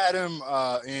 Because I had him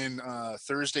in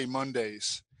Thursday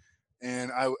Mondays,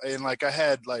 and I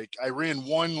ran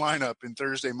one lineup in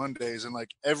Thursday Mondays, and like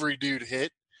every dude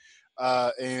hit,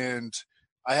 and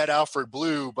I had Alfred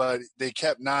Blue, but they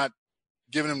kept not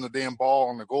giving him the damn ball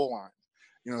on the goal line.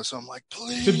 So I'm like,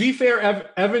 please. To be fair,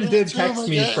 Evan did text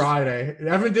me Friday.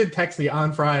 Evan did text me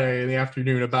on Friday in the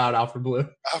afternoon about Alfred Blue.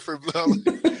 Alfred Blue.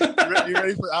 You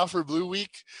ready for Alfred Blue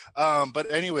week?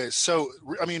 But anyways, so,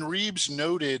 Reeves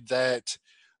noted that,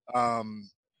 AJ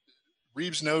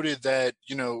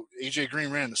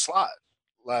Green ran the slot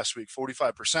last week,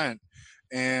 45%.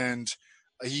 And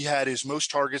he had his most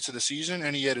targets of the season,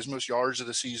 and he had his most yards of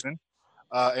the season.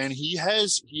 And he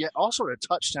also had a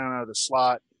touchdown out of the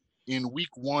slot in week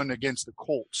 1 against the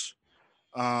Colts.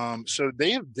 So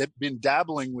they've been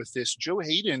dabbling with this. Joe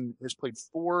Hayden has played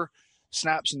 4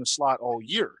 snaps in the slot all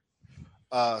year.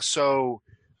 So,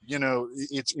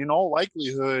 it's in all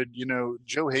likelihood,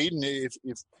 Joe Hayden, if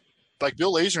like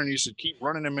Bill Lazor needs to keep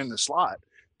running him in the slot,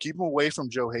 keep him away from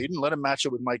Joe Hayden, let him match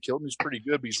up with Mike Hilton, who's pretty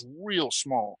good, but he's real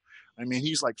small.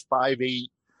 He's like 5'8",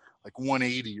 like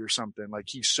 180 or something. Like,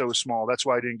 he's so small. That's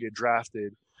why I didn't get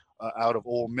drafted out of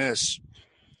Ole Miss.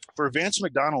 For Vance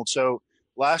McDonald, so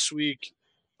last week,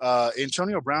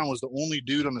 Antonio Brown was the only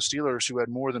dude on the Steelers who had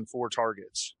more than 4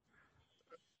 targets.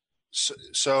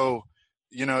 So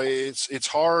it's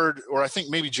hard, or I think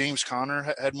maybe James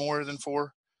Conner had more than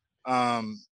 4.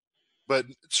 But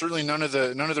certainly none of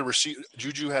the receivers.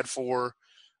 Juju had 4.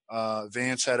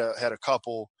 Vance had a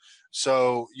couple.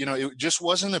 So, it just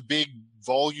wasn't a big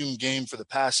volume game for the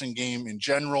passing game in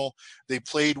general. They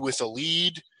played with a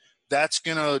lead. That's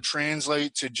going to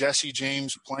translate to Jesse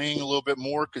James playing a little bit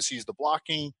more because he's the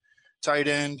blocking tight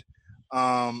end.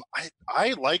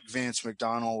 I like Vance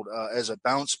McDonald as a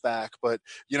bounce back, but,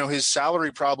 his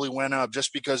salary probably went up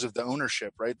just because of the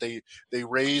ownership, right? They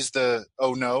raised the –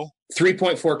 oh, no?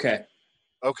 3.4K.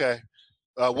 Okay.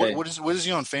 What is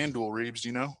he on FanDuel, Reeves? Do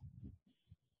you know?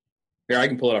 Here, I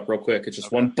can pull it up real quick. It's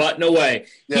just one button away.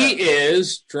 Yeah. He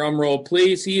is, drum roll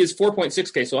please, he is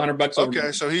 4.6K, so $100 over.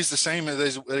 Okay, so he's the same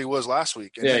as he was last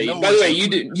week. And yeah. By the way,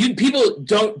 you people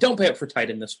don't pay up for tight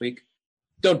end this week.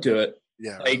 Don't do it.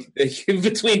 Yeah. Like,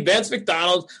 between Vance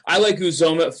McDonald, I like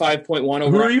Uzoma at 5.1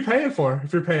 over. Who are you paying for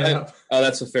if you're paying up? Oh,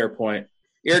 that's a fair point.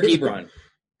 Eric Ebron.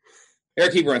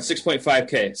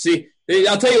 6.5K. See,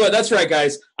 I'll tell you what, that's right,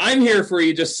 guys. I'm here for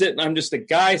you just sitting. I'm just a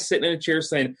guy sitting in a chair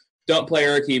saying, don't play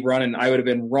Eric Ebron, and I would have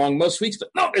been wrong most weeks, but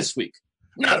not this week.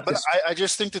 I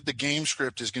just think that the game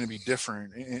script is going to be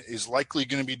different, is likely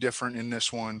going to be different in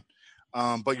this one.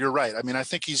 But you're right. I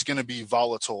think he's going to be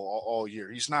volatile all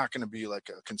year. He's not going to be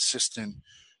like a consistent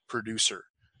producer.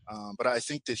 But I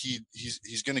think that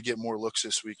he's going to get more looks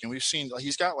this week. And we've seen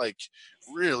he's got like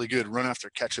really good run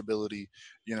after catch ability.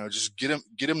 Just get him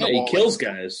the ball. He kills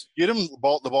guys. Get him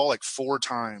the ball like 4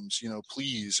 times,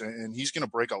 please. And he's going to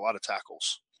break a lot of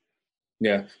tackles.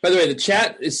 Yeah. By the way, the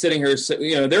chat is sitting here,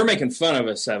 they're making fun of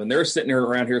us, Evan. They're sitting here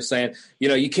around here saying,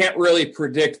 you can't really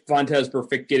predict Vontaze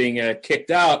Burfict getting kicked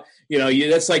out.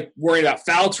 That's like worrying about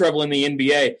foul trouble in the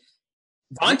NBA.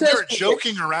 They're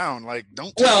joking around. Like,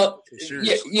 don't. Well,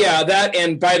 yeah, that.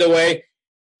 And by the way,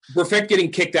 Burfict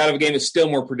getting kicked out of a game is still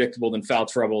more predictable than foul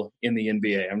trouble in the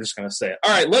NBA. I'm just going to say it.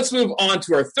 All right, let's move on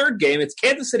to our third game. It's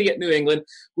Kansas City at New England.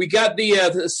 We got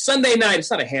the Sunday night. It's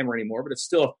not a hammer anymore, but it's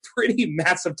still a pretty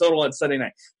massive total on Sunday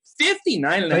night.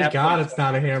 59.5. Thank God it's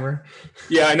not a hammer.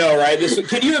 Yeah, I know, right?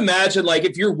 Can you imagine, like,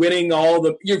 if you're winning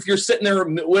if you're sitting there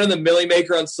winning the Millie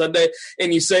Maker on Sunday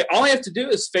and you say, all I have to do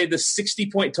is fade the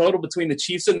 60-point total between the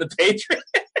Chiefs and the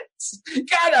Patriots?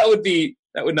 God,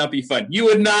 that would not be fun. You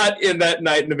would not end that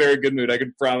night in a very good mood, I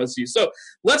can promise you. So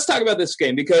let's talk about this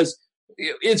game because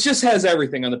it just has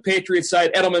everything. On the Patriots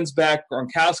side, Edelman's back.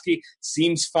 Gronkowski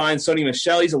seems fine. Sony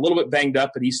Michel, he's a little bit banged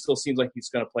up, but he still seems like he's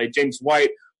going to play. James White,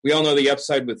 we all know the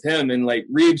upside with him. And, like,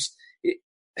 Reeves,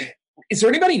 is there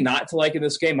anybody not to like in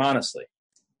this game, honestly?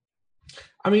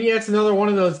 Yeah, it's another one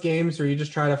of those games where you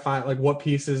just try to find, like, what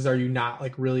pieces are you not,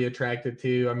 like, really attracted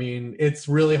to. It's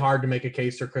really hard to make a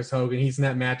case for Chris Hogan. He's in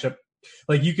that matchup.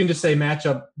 Like, you can just say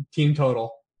matchup team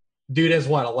total. Dude has,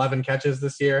 11 catches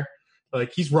this year?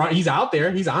 Like he's out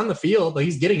there, he's on the field, like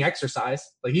he's getting exercise,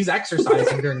 like he's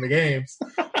exercising during the games,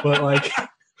 but like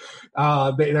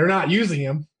they're not using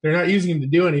him. They're not using him to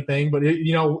do anything. But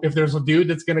if there's a dude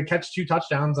that's going to catch 2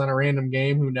 touchdowns on a random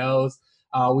game, who knows?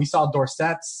 We saw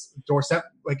Dorsett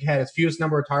like had his fewest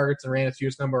number of targets and ran his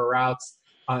fewest number of routes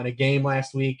in a game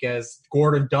last week, as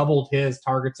Gordon doubled his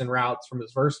targets and routes from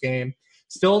his first game.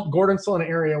 Gordon's still in an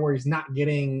area where he's not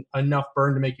getting enough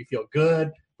burn to make you feel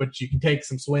good, but you can take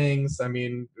some swings. I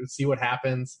mean, see what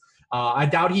happens. I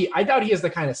doubt he has the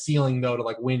kind of ceiling though to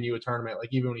like win you a tournament.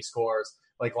 Like even when he scores,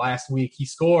 like last week he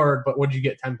scored, but what did you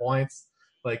get? 10 points.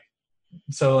 Like,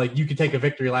 so like you could take a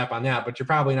victory lap on that, but you're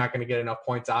probably not going to get enough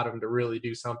points out of him to really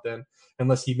do something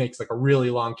unless he makes like a really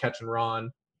long catch and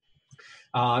run.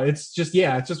 It's just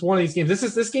one of these games.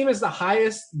 This game is the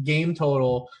highest game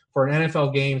total for an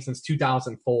NFL game since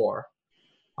 2004.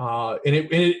 And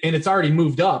it's already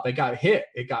moved up. It got hit.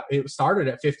 It started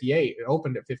at 58. It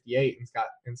opened at 58 and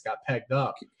it's got pegged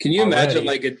up. Can you imagine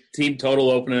like a team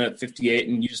total opening at 58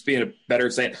 and you just being a better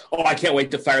saying, "Oh, I can't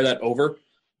wait to fire that over"?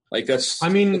 Like that's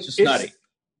just nutty.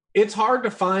 It's hard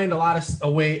to find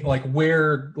a way like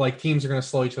where like teams are going to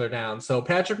slow each other down. So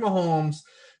Patrick Mahomes,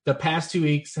 the past 2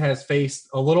 weeks, has faced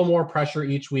a little more pressure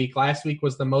each week. Last week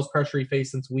was the most pressure he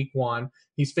faced since week 1.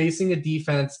 He's facing a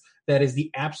defense that is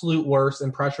the absolute worst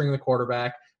in pressuring the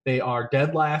quarterback. They are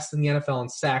dead last in the NFL in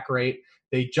sack rate.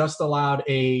 They just allowed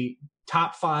a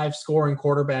top 5 scoring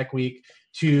quarterback week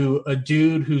to a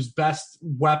dude whose best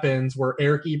weapons were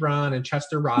Eric Ebron and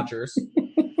Chester Rogers.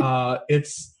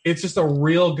 It's just a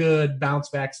real good bounce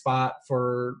back spot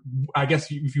for, I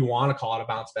guess if you want to call it a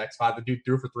bounce back spot. The dude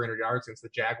threw for 300 yards against the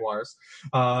Jaguars,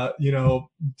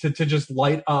 to just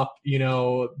light up,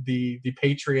 the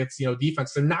Patriots,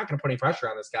 defense. They're not going to put any pressure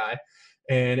on this guy.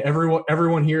 And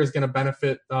everyone here is going to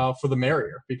benefit for the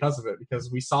merrier because of it, because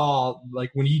we saw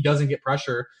like when he doesn't get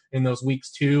pressure in those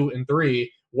weeks 2 and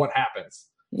 3, what happens?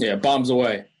 Yeah. Bombs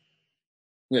away.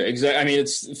 Yeah, exactly. I mean,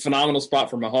 it's a phenomenal spot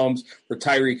for Mahomes, for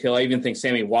Tyreek Hill. I even think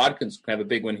Sammy Watkins can have a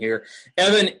big one here.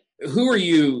 Evan, who are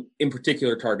you in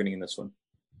particular targeting in this one?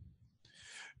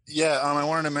 Yeah, I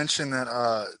wanted to mention that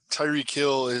Tyreek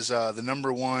Hill is the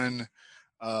number one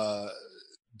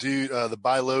dude, the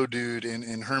buy low dude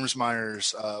in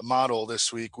Hermsmeyer's model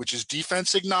this week, which is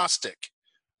defense agnostic.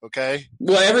 Okay.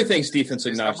 Well, everything's defense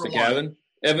agnostic, Evan.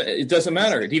 It doesn't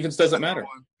matter. Defense doesn't matter.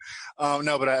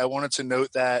 No, but I wanted to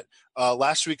note that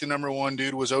last week the number one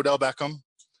dude was Odell Beckham,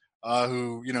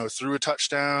 who threw a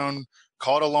touchdown,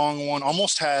 caught a long one,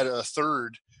 almost had a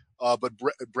third, but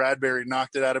Bradbury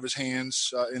knocked it out of his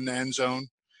hands in the end zone.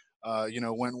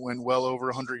 Went well over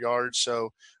 100 yards. So,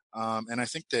 and I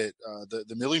think that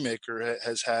the Millie Maker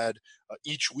has had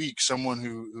each week someone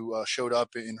who showed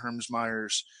up in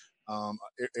Hermsmeyer's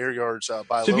air yards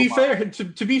by to be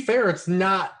fair, it's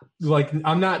not like,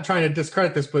 I'm not trying to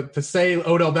discredit this, but to say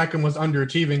Odell Beckham was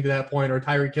underachieving to that point, or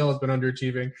Tyreek Hill has been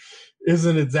underachieving,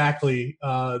 isn't exactly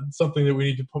something that we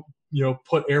need to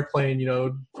put airplane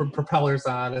propellers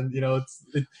on. And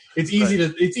it's easy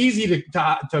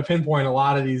to pinpoint a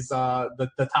lot of these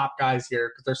the top guys here,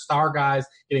 because they're star guys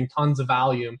getting tons of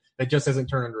volume that just hasn't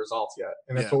turned into results yet.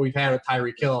 And that's what we've had with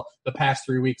Tyreek Hill the past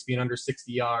 3 weeks, being under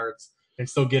 60 yards and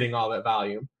still getting all that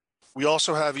volume. We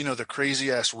also have, the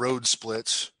crazy ass road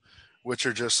splits, which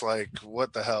are just like,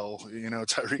 what the hell?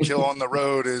 Tyreek Hill on the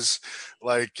road is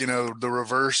like, the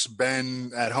reverse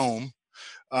Ben at home.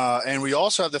 And we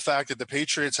also have the fact that the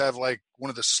Patriots have like one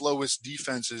of the slowest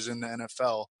defenses in the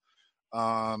NFL.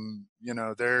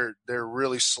 They're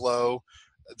really slow.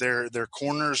 Their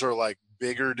corners are like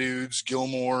bigger dudes,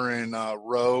 Gilmore and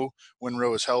Rowe. When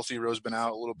Rowe is healthy, Rowe's been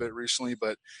out a little bit recently,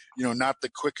 but not the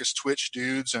quickest twitch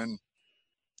dudes. And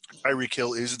Tyreek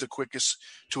Hill is the quickest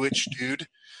twitch dude.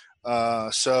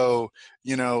 So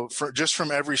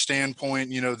from every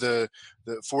standpoint, the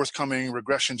forthcoming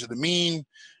regression to the mean,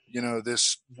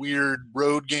 this weird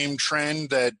road game trend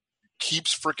that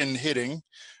keeps freaking hitting,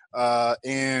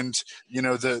 and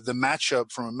the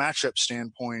matchup, from a matchup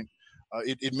standpoint,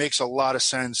 it makes a lot of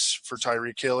sense for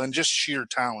Tyreek Hill, and just sheer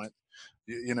talent,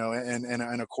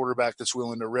 and a quarterback that's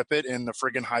willing to rip it, and the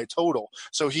friggin' high total.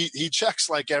 So he checks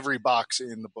like every box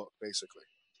in the book, basically.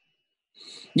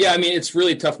 Yeah, I mean, it's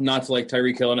really tough not to like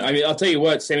Tyreek Hill. And I mean, I'll tell you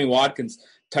what, Sammy Watkins,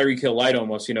 Tyreek Hill light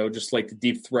almost, just like the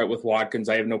deep threat with Watkins.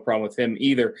 I have no problem with him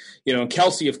either. And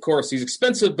Kelsey, of course, he's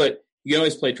expensive, but you can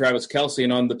always play Travis Kelsey.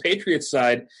 And on the Patriots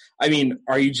side, I mean,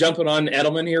 are you jumping on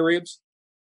Edelman here, Reeves?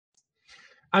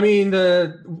 I mean,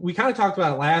 we kind of talked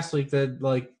about it last week that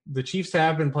like the Chiefs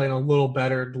have been playing a little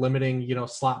better, limiting,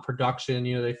 slot production.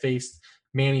 They faced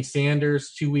Manny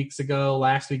Sanders 2 weeks ago.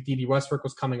 Last week, D.D. Westbrook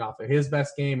was coming off of his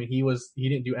best game, and he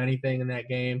didn't do anything in that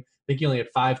game. I think he only had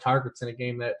 5 targets in a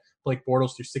game that Blake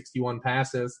Bortles threw 61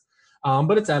 passes.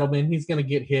 But it's Edelman. He's going to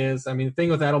get his. I mean, the thing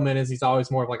with Edelman is he's always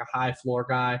more of like a high floor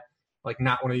guy, like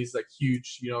not one of these like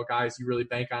huge, guys you really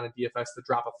bank on in DFS to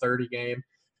drop a 30 game,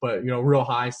 but, real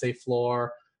high, safe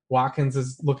floor. Watkins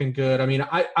is looking good. I mean,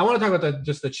 I want to talk about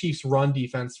the Chiefs' run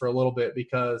defense for a little bit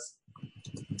because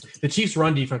the Chiefs'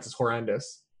 run defense is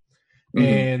horrendous. Mm-hmm.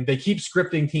 And they keep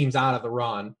scripting teams out of the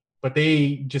run, but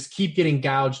they just keep getting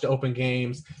gouged to open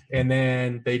games, and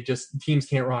then teams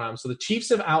can't run them. So the Chiefs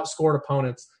have outscored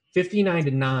opponents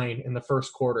 59-9 in the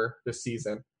first quarter this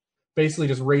season, basically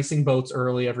just racing boats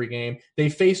early every game. They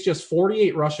faced just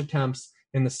 48 rush attempts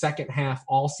in the second half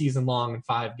all season long in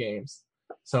 5 games.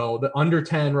 So the under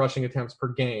 10 rushing attempts per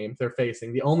game they're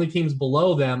facing. The only teams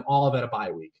below them all have had a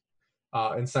bye week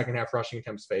in second half rushing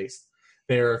attempts faced.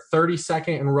 They're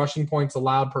 32nd in rushing points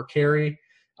allowed per carry.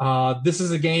 This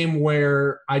is a game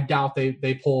where I doubt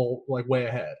they pull like way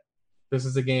ahead. This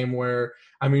is a game where,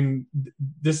 I mean,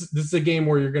 this is a game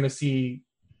where you're going to see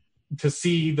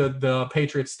the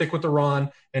Patriots stick with the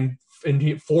run and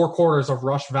 4 quarters of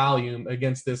rush volume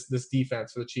against this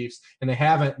defense for the Chiefs, and they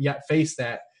haven't yet faced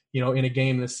that, in a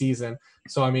game this season.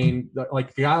 So, I mean,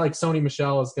 like a guy like Sony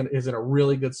Michel is in a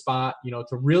really good spot, to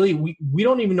really, we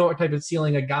don't even know what type of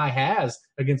ceiling a guy has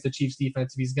against the Chiefs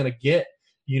defense if he's going to get,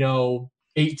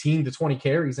 18 to 20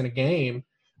 carries in a game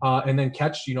and then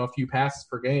catch, a few passes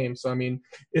per game. So, I mean,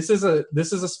 this is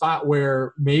a spot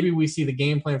where maybe we see the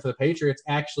game plan for the Patriots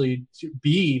actually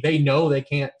they know they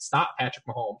can't stop Patrick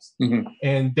Mahomes, mm-hmm.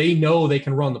 and they know they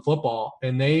can run the football,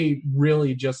 and they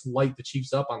really just light the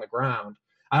Chiefs up on the ground.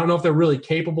 I don't know if they're really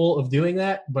capable of doing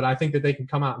that, but I think that they can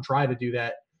come out and try to do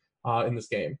that in this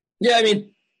game. Yeah, I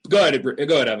mean, go ahead,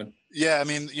 Evan. Yeah, I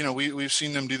mean, we've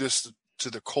seen them do this to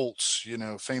the Colts,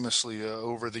 famously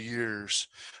over the years.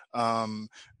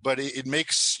 But it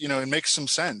makes some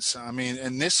sense. I mean,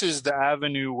 and this is the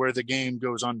avenue where the game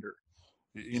goes under.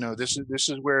 This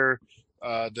is where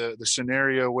the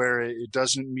scenario where it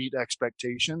doesn't meet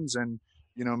expectations, and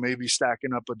maybe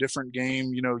stacking up a different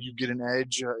game, you get an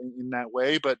edge in that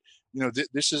way. But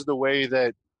this is the way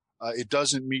that it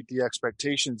doesn't meet the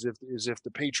expectations. If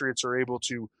the Patriots are able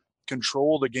to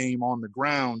control the game on the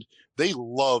ground, they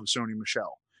love Sony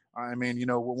Michel. I mean,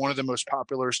 one of the most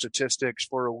popular statistics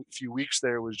for a few weeks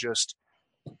there was just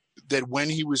that when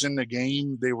he was in the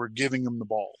game, they were giving him the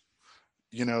ball.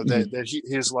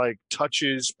 His like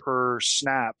touches per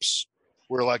snaps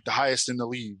were like the highest in the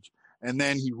league. And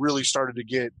then he really started to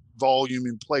get volume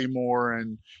and play more.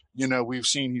 And, we've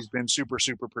seen he's been super,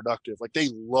 super productive. Like, they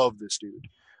love this dude.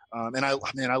 And I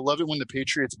love it when the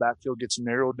Patriots backfield gets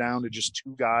narrowed down to just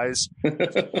 2 guys,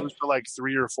 goes for like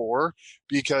 3 or 4,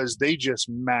 because they just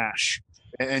mash.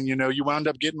 And, you wound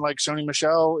up getting like Sony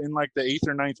Michel in like the 8th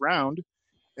or 9th round,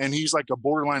 and he's like a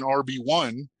borderline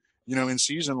RB1, in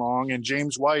season long. And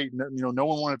James White, no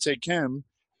one want to take him,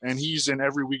 and he's an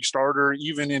every week starter,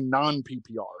 even in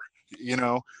non-PPR.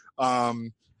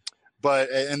 But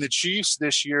the Chiefs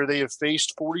this year, they have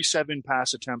faced 47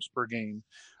 pass attempts per game.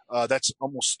 That's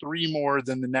almost 3 more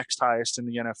than the next highest in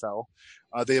the NFL.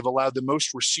 They have allowed the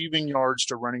most receiving yards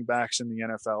to running backs in the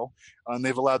NFL. And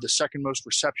they've allowed the second most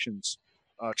receptions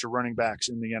to running backs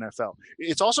in the NFL.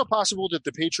 It's also possible that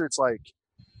the Patriots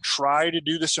try to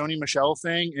do the Sony Michel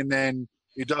thing, and then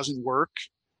it doesn't work.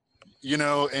 Hey,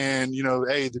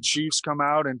 the Chiefs come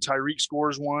out and Tyreek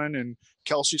scores 1 and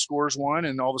Kelsey scores 1,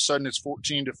 and all of a sudden it's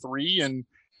 14-3, and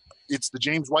it's the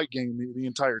James White game the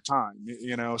entire time,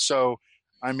 So,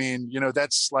 I mean,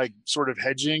 that's like sort of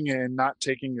hedging and not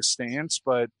taking a stance,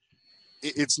 but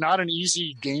it's not an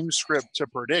easy game script to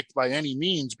predict by any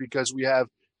means, because we have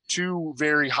 2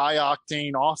 very high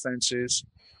octane offenses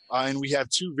and we have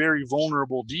 2 very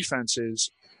vulnerable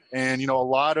defenses. And, a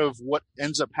lot of what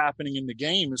ends up happening in the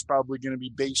game is probably going to be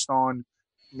based on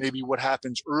maybe what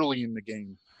happens early in the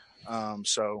game.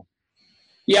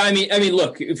 Yeah, I mean,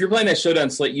 look, if you're playing that showdown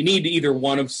slate, you need either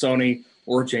one of Sony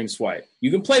or James White.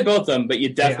 You can play both of them, but you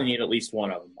definitely need at least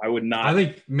one of them. I would not. I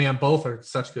think, both are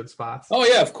such good spots. Oh,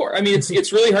 yeah, of course. I mean,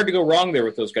 it's really hard to go wrong there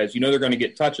with those guys. They're going to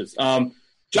get touches.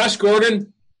 Josh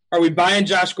Gordon, are we buying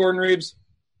Josh Gordon, Reeves?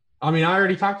 I mean, I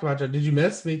already talked about Josh. Did you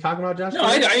miss me talking about Josh? No,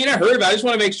 I heard about it. I just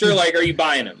want to make sure, are you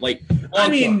buying him?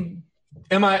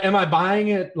 Am I buying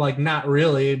it? Not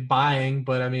really buying,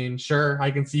 but I mean, sure. I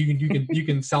can see you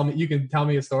can sell me. You can tell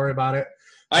me a story about it.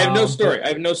 I have no story. I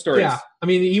have no stories. Yeah, I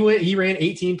mean, he ran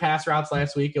 18 pass routes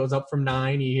last week. It was up from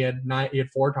 9. He had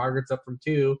 4 targets, up from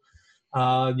 2.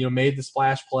 Made the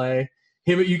splash play.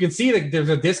 you can see that there's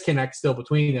a disconnect still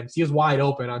between them. He was wide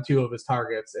open on 2 of his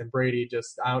targets, and Brady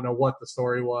just, I don't know what the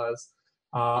story was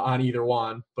on either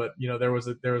one, but there was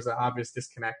an obvious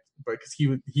disconnect because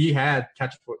he had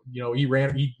catch, he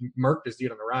murked his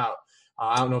dude on the route.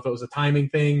 I don't know if it was a timing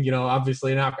thing,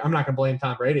 obviously I'm not going to blame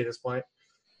Tom Brady at this point.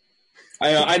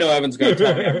 I know Evan's going to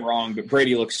tell me I'm wrong, but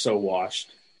Brady looks so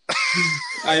washed.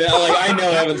 I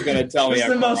know Evan's going to tell me. It's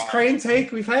the most Crane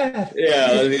take we've had.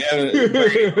 Yeah,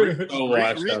 Brady so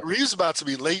washed up. Reeves about to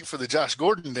be late for the Josh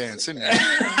Gordon dance, isn't he?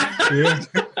 Yeah,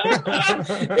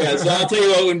 so I'll tell you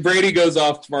what. When Brady goes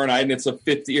off tomorrow night, and it's a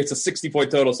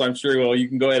 60-point total, so I'm sure he will. You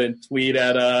can go ahead and tweet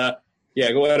at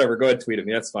go ahead tweet at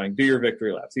me. That's fine. Do your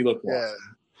victory laps. He looked washed. Yeah.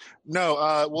 No,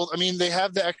 well, I mean, they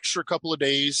have the extra couple of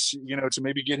days, to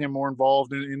maybe get him more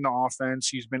involved in the offense.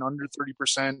 He's been under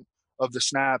 30% of the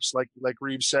snaps, like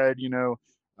Reeves said,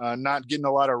 not getting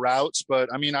a lot of routes.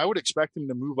 But I mean, I would expect him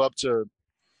to move up to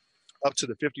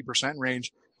the 50%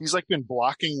 range. He's been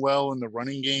blocking well in the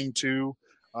running game too.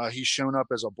 He's shown up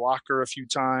as a blocker a few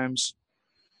times.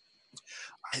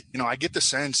 I get the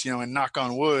sense, and knock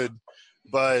on wood,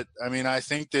 but I mean, I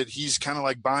think that he's kind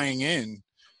of buying in.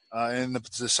 And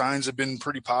the signs have been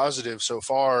pretty positive so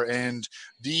far. And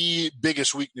the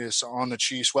biggest weakness on the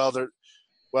Chiefs,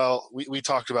 we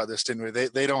talked about this, didn't we?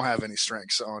 They don't have any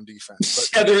strengths on defense.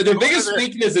 But their biggest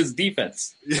weakness is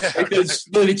defense. Yeah,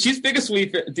 the Chiefs' biggest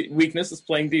weakness is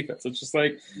playing defense. It's just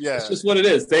it's just what it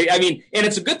is. And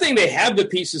it's a good thing they have the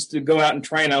pieces to go out and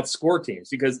try and outscore teams,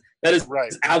 because that is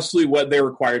absolutely what they're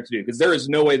required to do. Because there is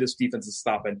no way this defense is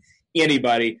stopping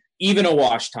anybody, even a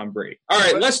washed Tom Brady. All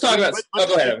right, let's talk about.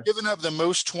 Go ahead. They've given up the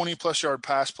most 20-plus yard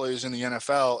pass plays in the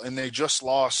NFL, and they just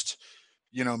lost,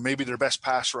 maybe their best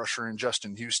pass rusher in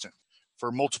Justin Houston for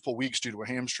multiple weeks due to a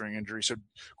hamstring injury. So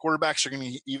quarterbacks are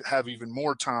going to have even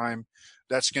more time.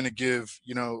 That's going to give,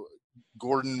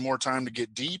 Gordon more time to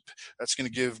get deep. That's going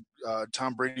to give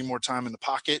Tom Brady more time in the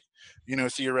pocket,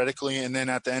 theoretically. And then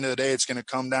at the end of the day, it's going to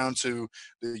come down to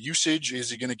the usage. Is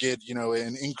he going to get,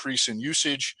 an increase in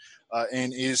usage?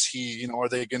 And is he, are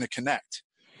they going to connect?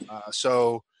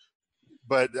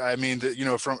 But I mean,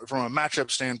 from a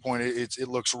matchup standpoint, it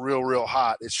looks real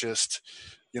hot. It's just,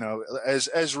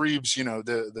 as Reeves,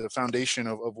 the foundation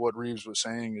of what Reeves was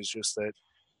saying is just that,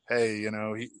 hey,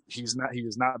 he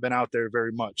has not been out there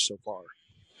very much so far.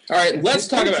 All right, let's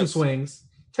talk about some swings,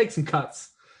 take some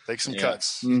cuts.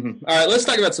 Cuts. Mm-hmm. All right, let's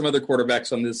talk about some other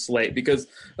quarterbacks on this slate, because,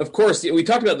 of course, we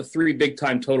talked about the 3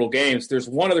 big-time total games. There's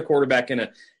one other quarterback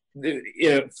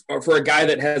for a guy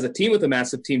that has a team with a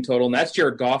massive team total, and that's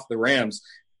Jared Goff, the Rams.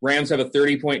 Rams have a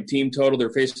 30-point team total. They're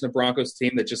facing a Broncos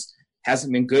team that just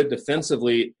hasn't been good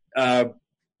defensively.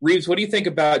 Reeves, what do you think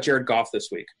about Jared Goff this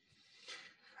week?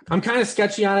 I'm kind of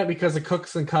sketchy on it because of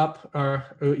Cooks and Kupp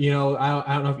are, I don't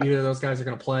know if either of those guys are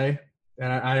going to play.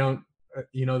 And I don't,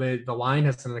 the line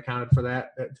hasn't accounted for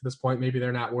that to this point. Maybe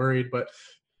they're not worried, but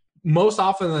most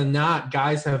often than not,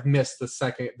 guys have missed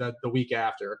the week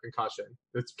after a concussion.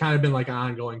 It's kind of been an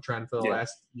ongoing trend for the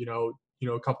last,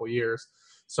 a couple of years.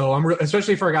 So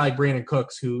especially for a guy like Brandon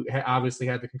Cooks, who obviously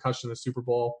had the concussion in the Super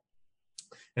Bowl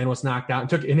and was knocked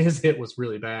out and his hit was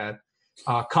really bad.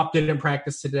 Kupp didn't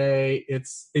practice today.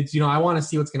 It's I want to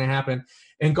see what's going to happen.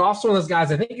 And Goff's one of those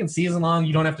guys, I think in season long,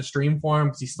 you don't have to stream for him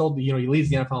because he's still, he leads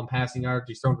the NFL in passing yards.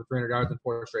 He's thrown for 300 yards in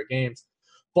 4 straight games.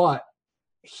 But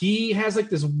he has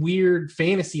this weird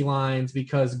fantasy lines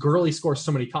because Gurley scores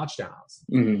so many touchdowns.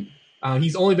 Mm-hmm.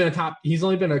 He's only been a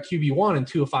QB1 in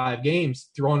 2 of 5 games,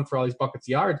 throwing for all these buckets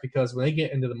of yards, because when they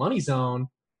get into the money zone,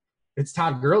 it's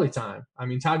Todd Gurley time. I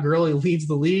mean, Todd Gurley leads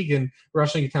the league in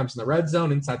rushing attempts in the red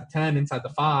zone, inside the 10, inside the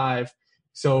 5.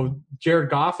 So Jared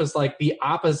Goff is the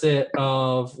opposite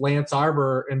of Lance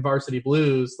Arbor in Varsity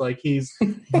Blues. He's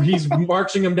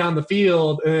marching him down the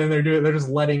field, and they're just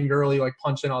letting Gurley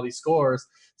punch in all these scores.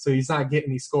 So he's not getting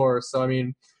these scores. So I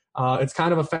mean, it's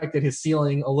kind of affected his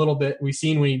ceiling a little bit. We've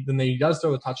seen when he does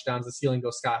throw the touchdowns, the ceiling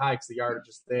goes sky high because the yardage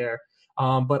is there.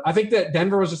 But I think that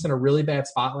Denver was just in a really bad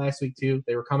spot last week too.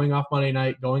 They were coming off Monday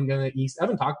night, going to the East.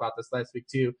 Evan talked about this last week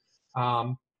too.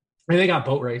 And they got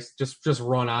boat race, just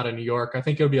run out of New York. I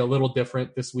think it'll be a little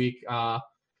different this week. Them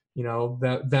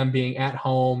being at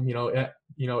home,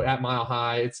 at Mile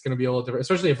High, it's going to be a little different,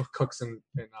 especially if Cooks and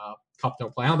Kupp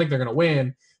don't play. I don't think they're going to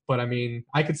win, but I mean,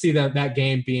 I could see that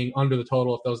game being under the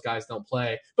total if those guys don't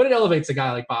play. But it elevates a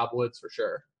guy like Bob Woods for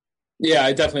sure. Yeah,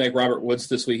 I definitely like Robert Woods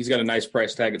this week. He's got a nice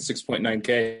price tag at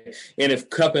 $6.9K. And if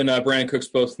Kupp and Brandon Cooks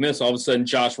both miss, all of a sudden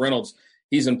Josh Reynolds,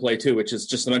 he's in play too, which is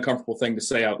just an uncomfortable thing to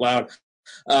say out loud.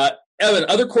 Evan,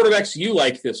 other quarterbacks you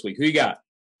like this week, who you got?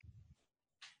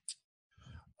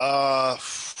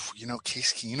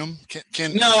 Case Keenum.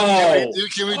 Can we do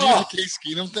the Case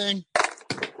Keenum thing?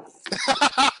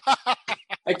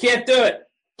 I can't do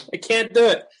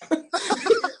it.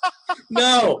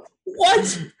 No.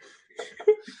 What?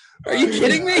 Are you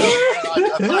kidding me?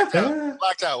 I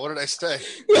blacked out. What did I say?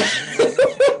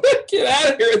 Get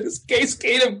out of here with this Case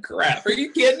Keenum crap. Are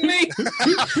you kidding me?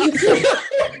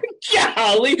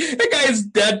 Golly, that guy is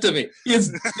dead to me. He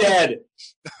is dead.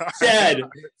 Dead.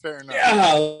 Fair enough.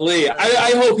 Golly.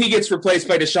 I hope he gets replaced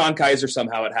by Deshaun Kaiser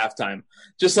somehow at halftime.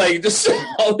 I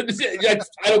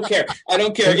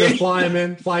don't care. Fly him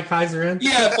in. Fly Kaiser in.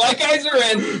 Yeah, fly Kaiser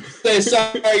in. Say,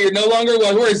 sorry, you're no longer.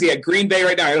 Well, where is he at? Green Bay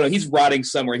right now. I don't know. He's rotting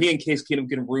somewhere. He and Case Keenum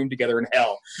can room together in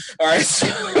hell. All right,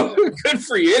 so good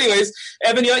for you. Anyways,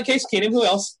 Evan, you like Case Keenum? Who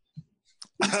else?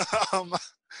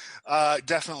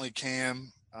 Definitely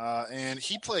Cam. And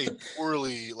he played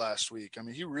poorly last week. I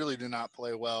mean, he really did not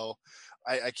play well.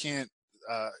 I can't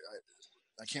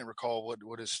recall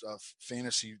what his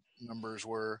fantasy numbers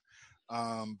were.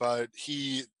 But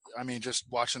just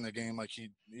watching the game, like he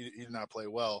did not play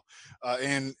well.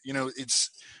 And it's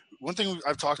one thing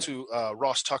I've talked to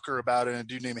Ross Tucker about, and a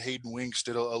dude named Hayden Winks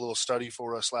did a little study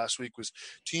for us last week, was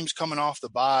teams coming off the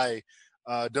bye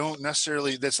don't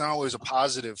necessarily, that's not always a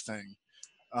positive thing.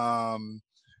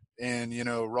 And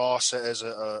Ross, as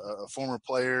a former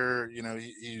player,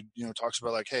 he talks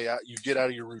about like, hey, you get out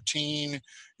of your routine,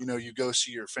 you go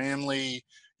see your family,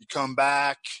 you come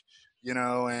back,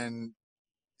 and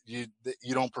you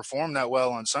don't perform that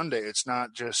well on Sunday. It's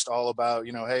not just all about,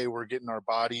 hey, we're getting our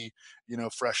body,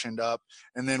 freshened up.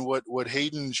 And then what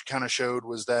Hayden kind of showed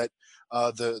was that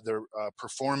the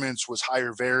performance was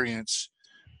higher variance,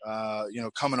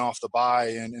 coming off the bye.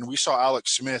 And we saw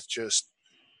Alex Smith just,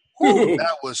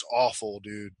 that was awful,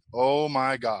 dude. Oh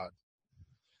my God.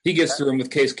 He gets through him with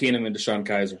Case Keenum and Deshaun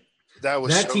Kaiser.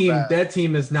 That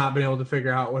team has not been able to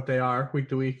figure out what they are week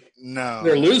to week. No.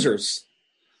 They're losers.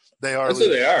 They are. That's who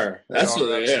they are. That's who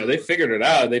they are. They figured it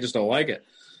out. They just don't like it.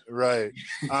 Right.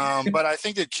 But I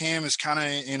think that Cam is kind of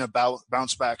in a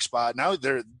bounce back spot. Now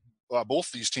they're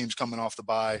both these teams coming off the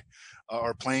bye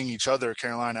are playing each other,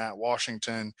 Carolina at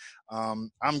Washington. I'm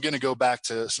going to go back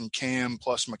to some Cam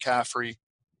plus McCaffrey.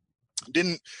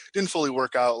 Didn't fully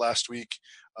work out last week,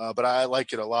 but I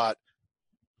like it a lot.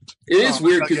 It is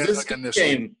weird because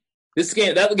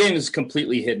that game is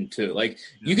completely hidden too. Like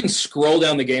you can scroll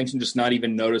down the games and just not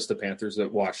even notice the Panthers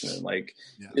at Washington. Like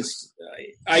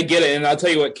I get it, and I'll tell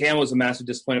you what, Cam was a massive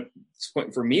disappointment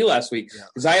for me last week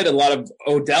because I had a lot of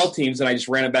Odell teams and I just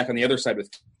ran it back on the other side with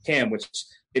Cam, which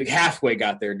it halfway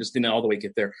got there, just didn't all the way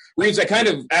get there. Reeves, I kind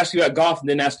of asked you about Goff and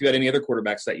didn't ask you about any other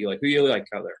quarterbacks that you like. Who you like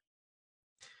out there?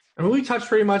 I mean, we touched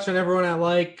pretty much on everyone I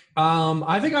like.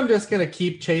 I think I'm just going to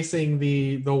keep chasing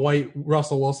the white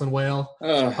Russell Wilson whale.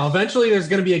 Eventually, there's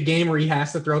going to be a game where he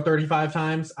has to throw 35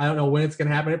 times. I don't know when it's going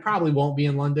to happen. It probably won't be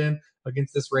in London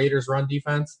against this Raiders run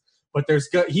defense. But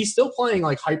he's still playing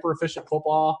like hyper-efficient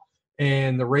football,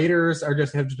 and the Raiders have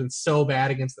just been so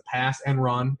bad against the pass and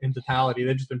run in totality.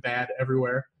 They've just been bad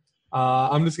everywhere.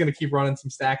 I'm just going to keep running some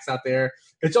stacks out there.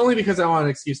 It's only because I want an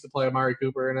excuse to play Amari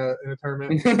Cooper in a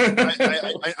tournament.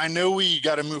 I know we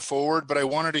got to move forward, but I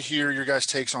wanted to hear your guys'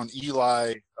 takes on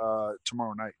Eli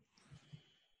tomorrow night.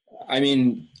 I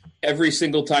mean, every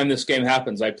single time this game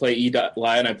happens, I play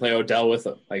Eli and I play Odell with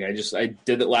them. Like I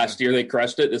did it last year. They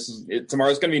crushed it.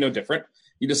 Tomorrow's going to be no different.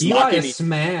 You just Eli has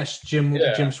smashed Jim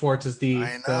Schwartz's D.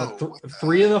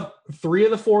 Three of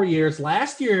the 4 years.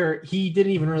 Last year he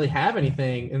didn't even really have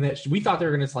anything, and that we thought they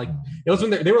were going to it was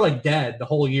when they were like dead the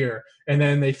whole year, and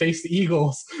then they faced the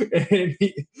Eagles, and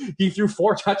he threw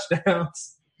 4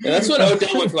 touchdowns. Yeah, that's what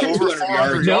Odell went for like 200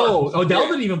 yards. No, Odell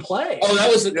didn't even play. Oh, that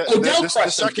was Odell.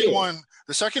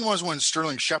 The second was when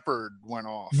Sterling Shepard went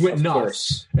off. Went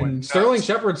nuts. And Sterling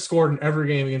Shepard scored in every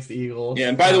game against the Eagles. Yeah,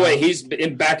 and by the way, he's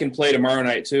back in play tomorrow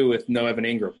night too with no Evan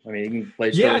Ingram. I mean, he can play.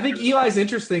 Yeah, I think Eli's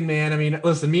interesting, man. I mean,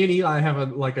 listen, me and Eli have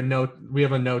a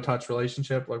no touch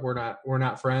relationship. Like we're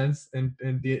not friends in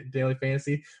daily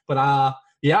fantasy. But I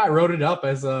wrote it up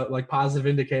as positive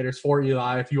indicators for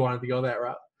Eli if you wanted to go that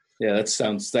route. Yeah, that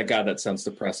sounds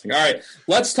depressing. All right,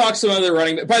 let's talk some other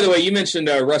running. By the way, you mentioned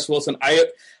Russ Wilson.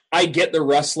 I get the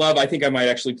Russ love. I think I might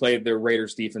actually play the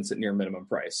Raiders defense at near minimum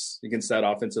price against that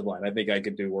offensive line. I think I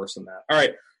could do worse than that. All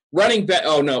right, running back.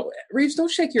 Oh no, Reeves, don't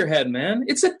shake your head, man.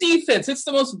 It's a defense. It's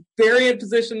the most variant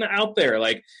position out there.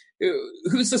 Like,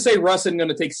 who's to say Russ isn't going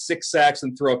to take 6 sacks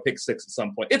and throw a pick 6 at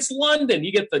some point? It's London.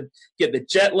 You get the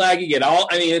jet lag. You get all.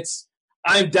 I mean,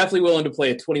 I'm definitely willing to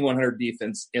play a 2,100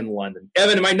 defense in London.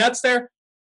 Evan, am I nuts there?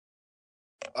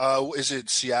 Is it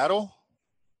Seattle?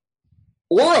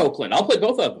 Or Oakland? I'll play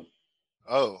both of them.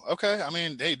 Oh, okay. I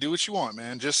mean, hey, do what you want,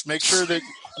 man. Just make sure that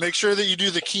you do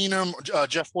the Keenum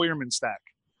Jeff Hoyerman stack.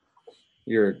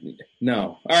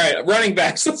 No. All right, running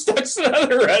backs. Let's talk some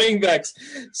other running backs.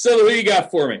 So, who you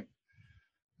got for me?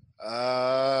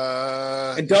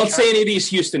 And don't say any of these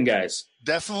Houston guys.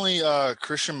 Definitely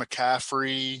Christian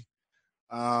McCaffrey.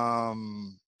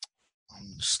 I'm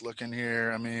just looking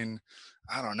here. I mean,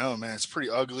 I don't know, man. It's pretty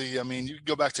ugly. I mean, you could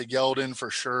go back to Yeldon for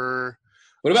sure.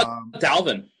 What about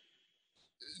Dalvin?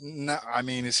 No, I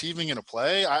mean, is he even going to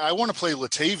play? I want to play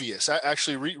Latavius.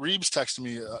 Actually, Reeves texted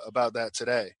me about that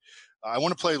today. I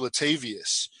want to play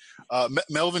Latavius.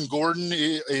 Melvin Gordon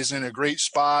is in a great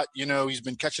spot. You know, he's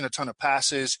been catching a ton of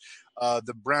passes.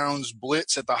 The Browns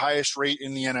blitz at the highest rate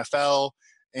in the NFL.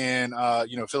 And,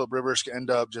 Phillip Rivers can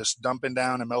end up just dumping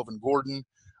down to Melvin Gordon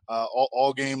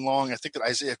all game long. I think that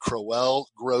Isaiah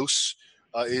Gross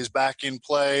is back in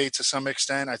play to some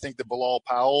extent. I think that Bilal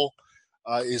Powell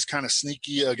is kind of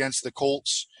sneaky against the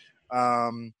Colts.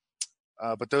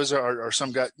 But those are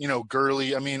some guys,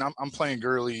 Gurley. I mean, I'm playing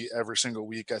Gurley every single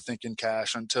week, I think, in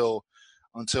cash until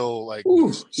like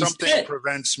something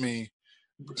prevents me.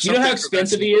 Do you know how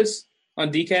expensive he is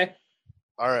on DK?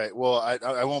 All right. Well,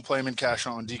 I won't play him in cash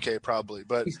on DK probably,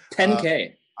 but he's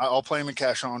 $10K. I'll play him in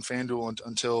cash on FanDuel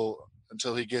until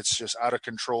he gets just out of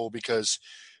control because,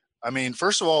 I mean,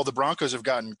 first of all, the Broncos have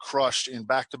gotten crushed in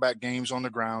back-to-back games on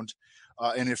the ground.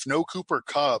 And if no Cooper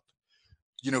Kupp,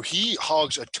 he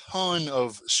hogs a ton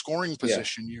of scoring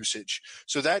position usage.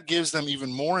 So that gives them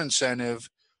even more incentive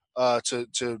to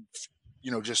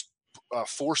just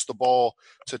force the ball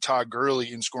to Todd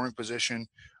Gurley in scoring position.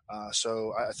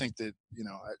 So I think that,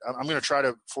 I'm going to try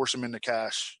to force him into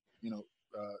cash,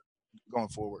 going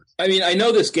forward. I mean, I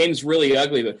know this game's really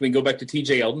ugly, but can we go back to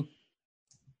TJ Yeldon?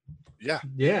 Yeah.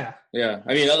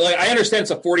 I mean, I understand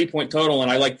it's a 40-point total,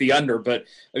 and I like the under, but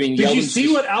I mean, did you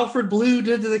see what Alfred Blue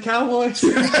did to the Cowboys?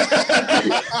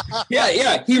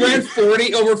 yeah, he ran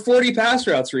over 40 pass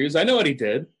routes. Reeves, I know what he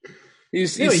did.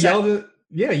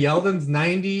 Yeldon's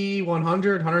 90,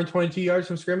 100, 122 yards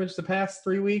from scrimmage the past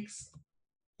 3 weeks.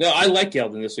 No, I like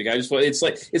Yeldon this week.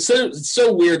 It's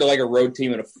so weird to like a road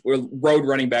team and a road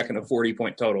running back in a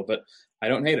 40-point total, but I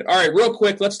don't hate it. All right, real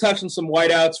quick, let's touch on some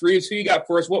wideouts. Reeves, who you got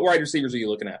for us? What wide receivers are you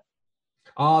looking at?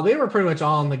 They were pretty much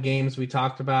all in the games we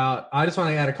talked about. I just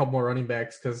want to add a couple more running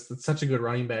backs because it's such a good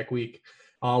running back week.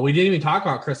 We didn't even talk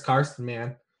about Chris Carson,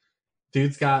 man.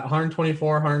 Dude's got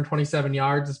 124, 127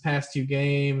 yards this past 2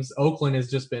 games. Oakland has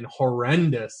just been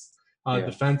horrendous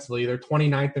defensively. They're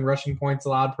 29th in rushing points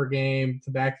allowed per game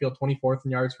to backfield, 24th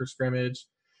in yards per scrimmage.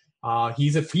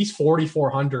 He's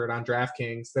 4,400 on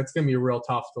DraftKings. That's going to be real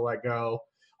tough to let go.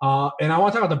 And I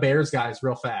want to talk about the Bears guys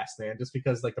real fast, man, just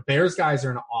because like the Bears guys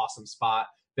are in an awesome spot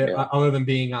other than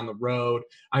being on the road.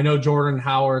 I know Jordan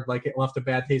Howard it left a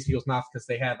bad taste in people's mouth because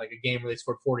they had like a game where they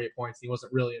scored 48 points and he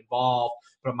wasn't really involved.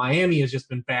 But Miami has just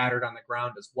been battered on the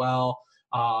ground as well.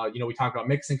 We talked about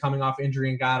Mixon coming off injury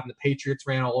and got him. The Patriots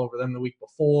ran all over them the week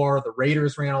before. The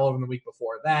Raiders ran all over them the week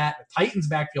before that. The Titans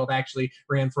backfield actually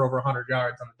ran for over 100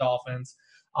 yards on the Dolphins.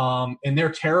 And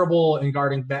they're terrible in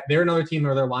guarding back. They're another team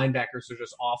where their linebackers are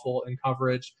just awful in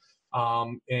coverage.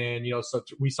 So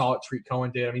we saw what Tariq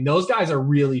Cohen did. I mean, those guys are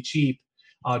really cheap.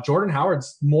 Jordan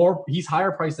Howard's he's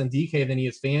higher priced than DK than he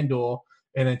is FanDuel.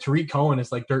 And then Tariq Cohen is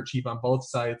like dirt cheap on both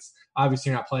sides.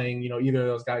 Obviously, you're not playing, either of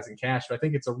those guys in cash, but I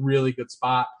think it's a really good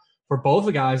spot for both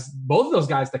of those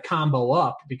guys to combo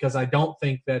up because I don't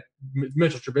think that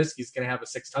Mitchell Trubisky is going to have a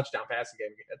 6 touchdown passing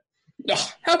game again.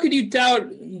 How could you doubt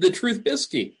the Truth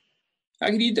Bisky? How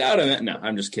could you doubt him? No,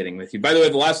 I'm just kidding with you. By the way,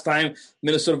 the last time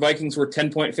Minnesota Vikings were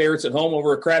 10-point favorites at home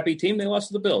over a crappy team, they lost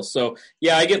to the Bills. So,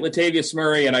 yeah, I get Latavius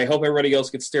Murray, and I hope everybody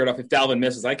else gets stared off. If Dalvin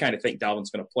misses, I kind of think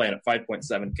Dalvin's going to play in at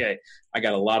 5.7K. I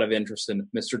got a lot of interest in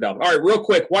Mr. Dalvin. All right, real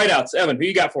quick, wideouts. Evan, who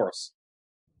you got for us?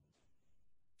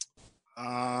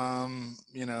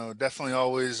 Definitely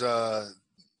always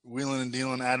wheeling and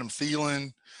dealing Adam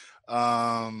Thielen.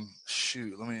 Let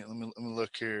me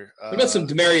look here. What about some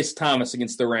Demaryius Thomas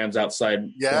against the Rams outside?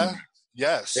 Yeah.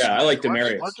 Yes. Yeah, I like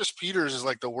Demaryius. Marcus Peters is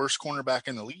like the worst cornerback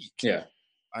in the league. Yeah.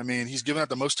 I mean, he's given up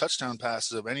the most touchdown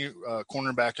passes of any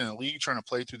cornerback in the league trying to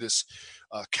play through this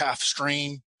calf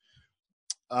strain.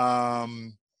 What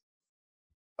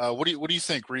do you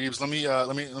think, Reeves? Let me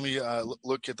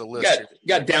look at the list. You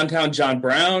got downtown John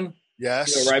Brown.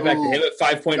 Yes. Right back to him at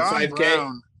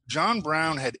 5.5K. John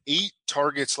Brown had 8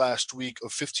 targets last week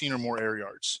of 15 or more air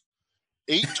yards.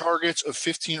 8 targets of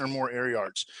 15 or more air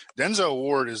yards. Denzel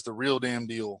Ward is the real damn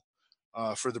deal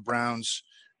for the Browns.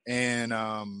 And,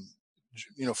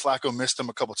 Flacco missed him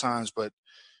a couple times, but,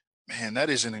 man, that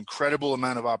is an incredible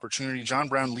amount of opportunity. John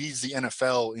Brown leads the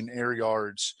NFL in air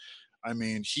yards. I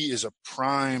mean, he is a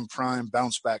prime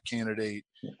bounce back candidate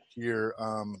here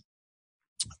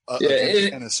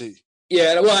against Tennessee.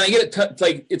 Yeah, well, I get it.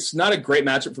 Like, it's not a great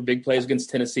matchup for big plays against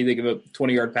Tennessee. They give up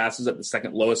 20-yard passes at the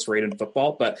second lowest rate in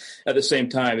football. But at the same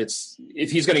time, if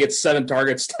he's going to get 7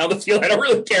 targets down the field, I don't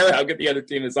really care how good the other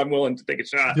team is. I'm willing to take a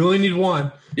shot. You only need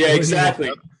one. Yeah, exactly.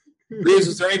 Reeves,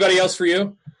 is there anybody else for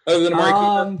you other than Amari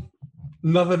Cooper?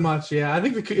 Nothing much. Yeah, I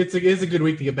think it is a good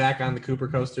week to get back on the Cooper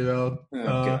coaster, though.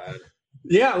 God.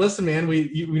 Yeah, listen, man.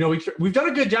 We've done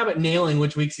a good job at nailing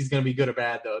which weeks he's going to be good or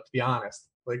bad, though. To be honest.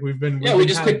 Like we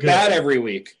just pick bad every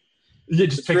week. Yeah,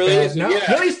 just pick bad. No,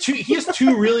 he has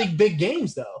 2 really big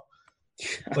games though.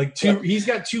 Like he's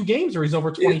got 2 games where he's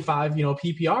over 25,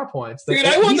 PPR points. Dude,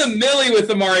 I won the Millie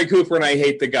with Amari Cooper, and I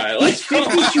hate the guy. Like, he's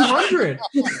 5,200.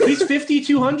 He's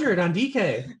 5,200 on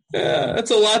DK. Yeah,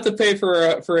 that's a lot to pay for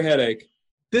a headache.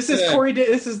 This is Corey.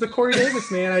 This is the Corey Davis,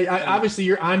 man. I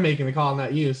obviously I'm making the call,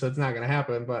 not you, so it's not going to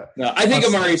happen. But no, I think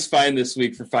Amari's fine this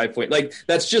week for 5 points. Like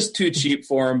that's just too cheap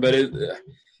for him. But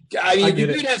the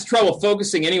dude has trouble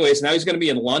focusing, anyways. Now he's going to be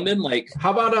in London. Like,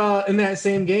 how about in that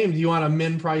same game? Do you want a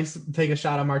min price take a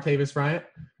shot on Martavis Bryant?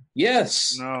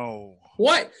 Yes. No.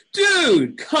 What,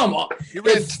 dude? Come on. He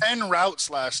ran 10 routes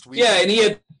last week. Yeah, and he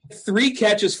had 3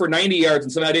 catches for 90 yards,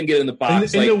 and somehow didn't get in the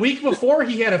box. And the week before,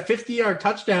 he had a 50-yard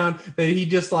touchdown that he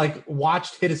just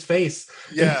watched hit his face.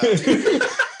 Yeah,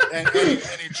 and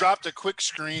he dropped a quick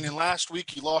screen. And last week,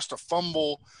 he lost a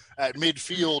fumble at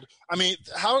midfield. I mean,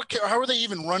 how are they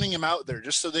even running him out there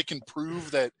just so they can prove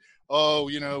that? Oh,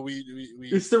 we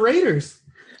it's the Raiders.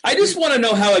 I just want to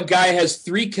know how a guy has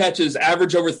 3 catches,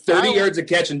 average over 30 yards a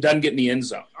catch, and doesn't get in the end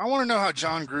zone. I want to know how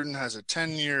John Gruden has a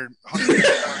 10-year,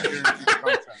 100-year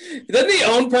contract. Doesn't he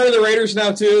own part of the Raiders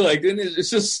now, too? Like, it's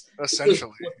just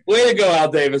essentially. Way to go, Al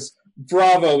Davis.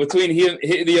 Bravo. Between him,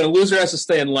 the loser has to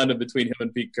stay in London between him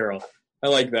and Pete Carroll. I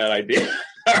like that idea.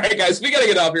 All right, guys, we got to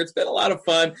get off here. It's been a lot of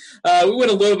fun. We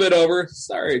went a little bit over.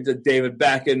 Sorry to David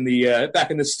back in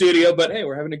the studio, but hey,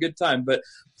 we're having a good time. But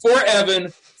for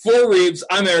Evan, for Reeves,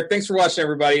 I'm Eric. Thanks for watching,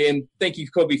 everybody, and thank you,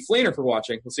 Kobe Fleener, for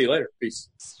watching. We'll see you later. Peace.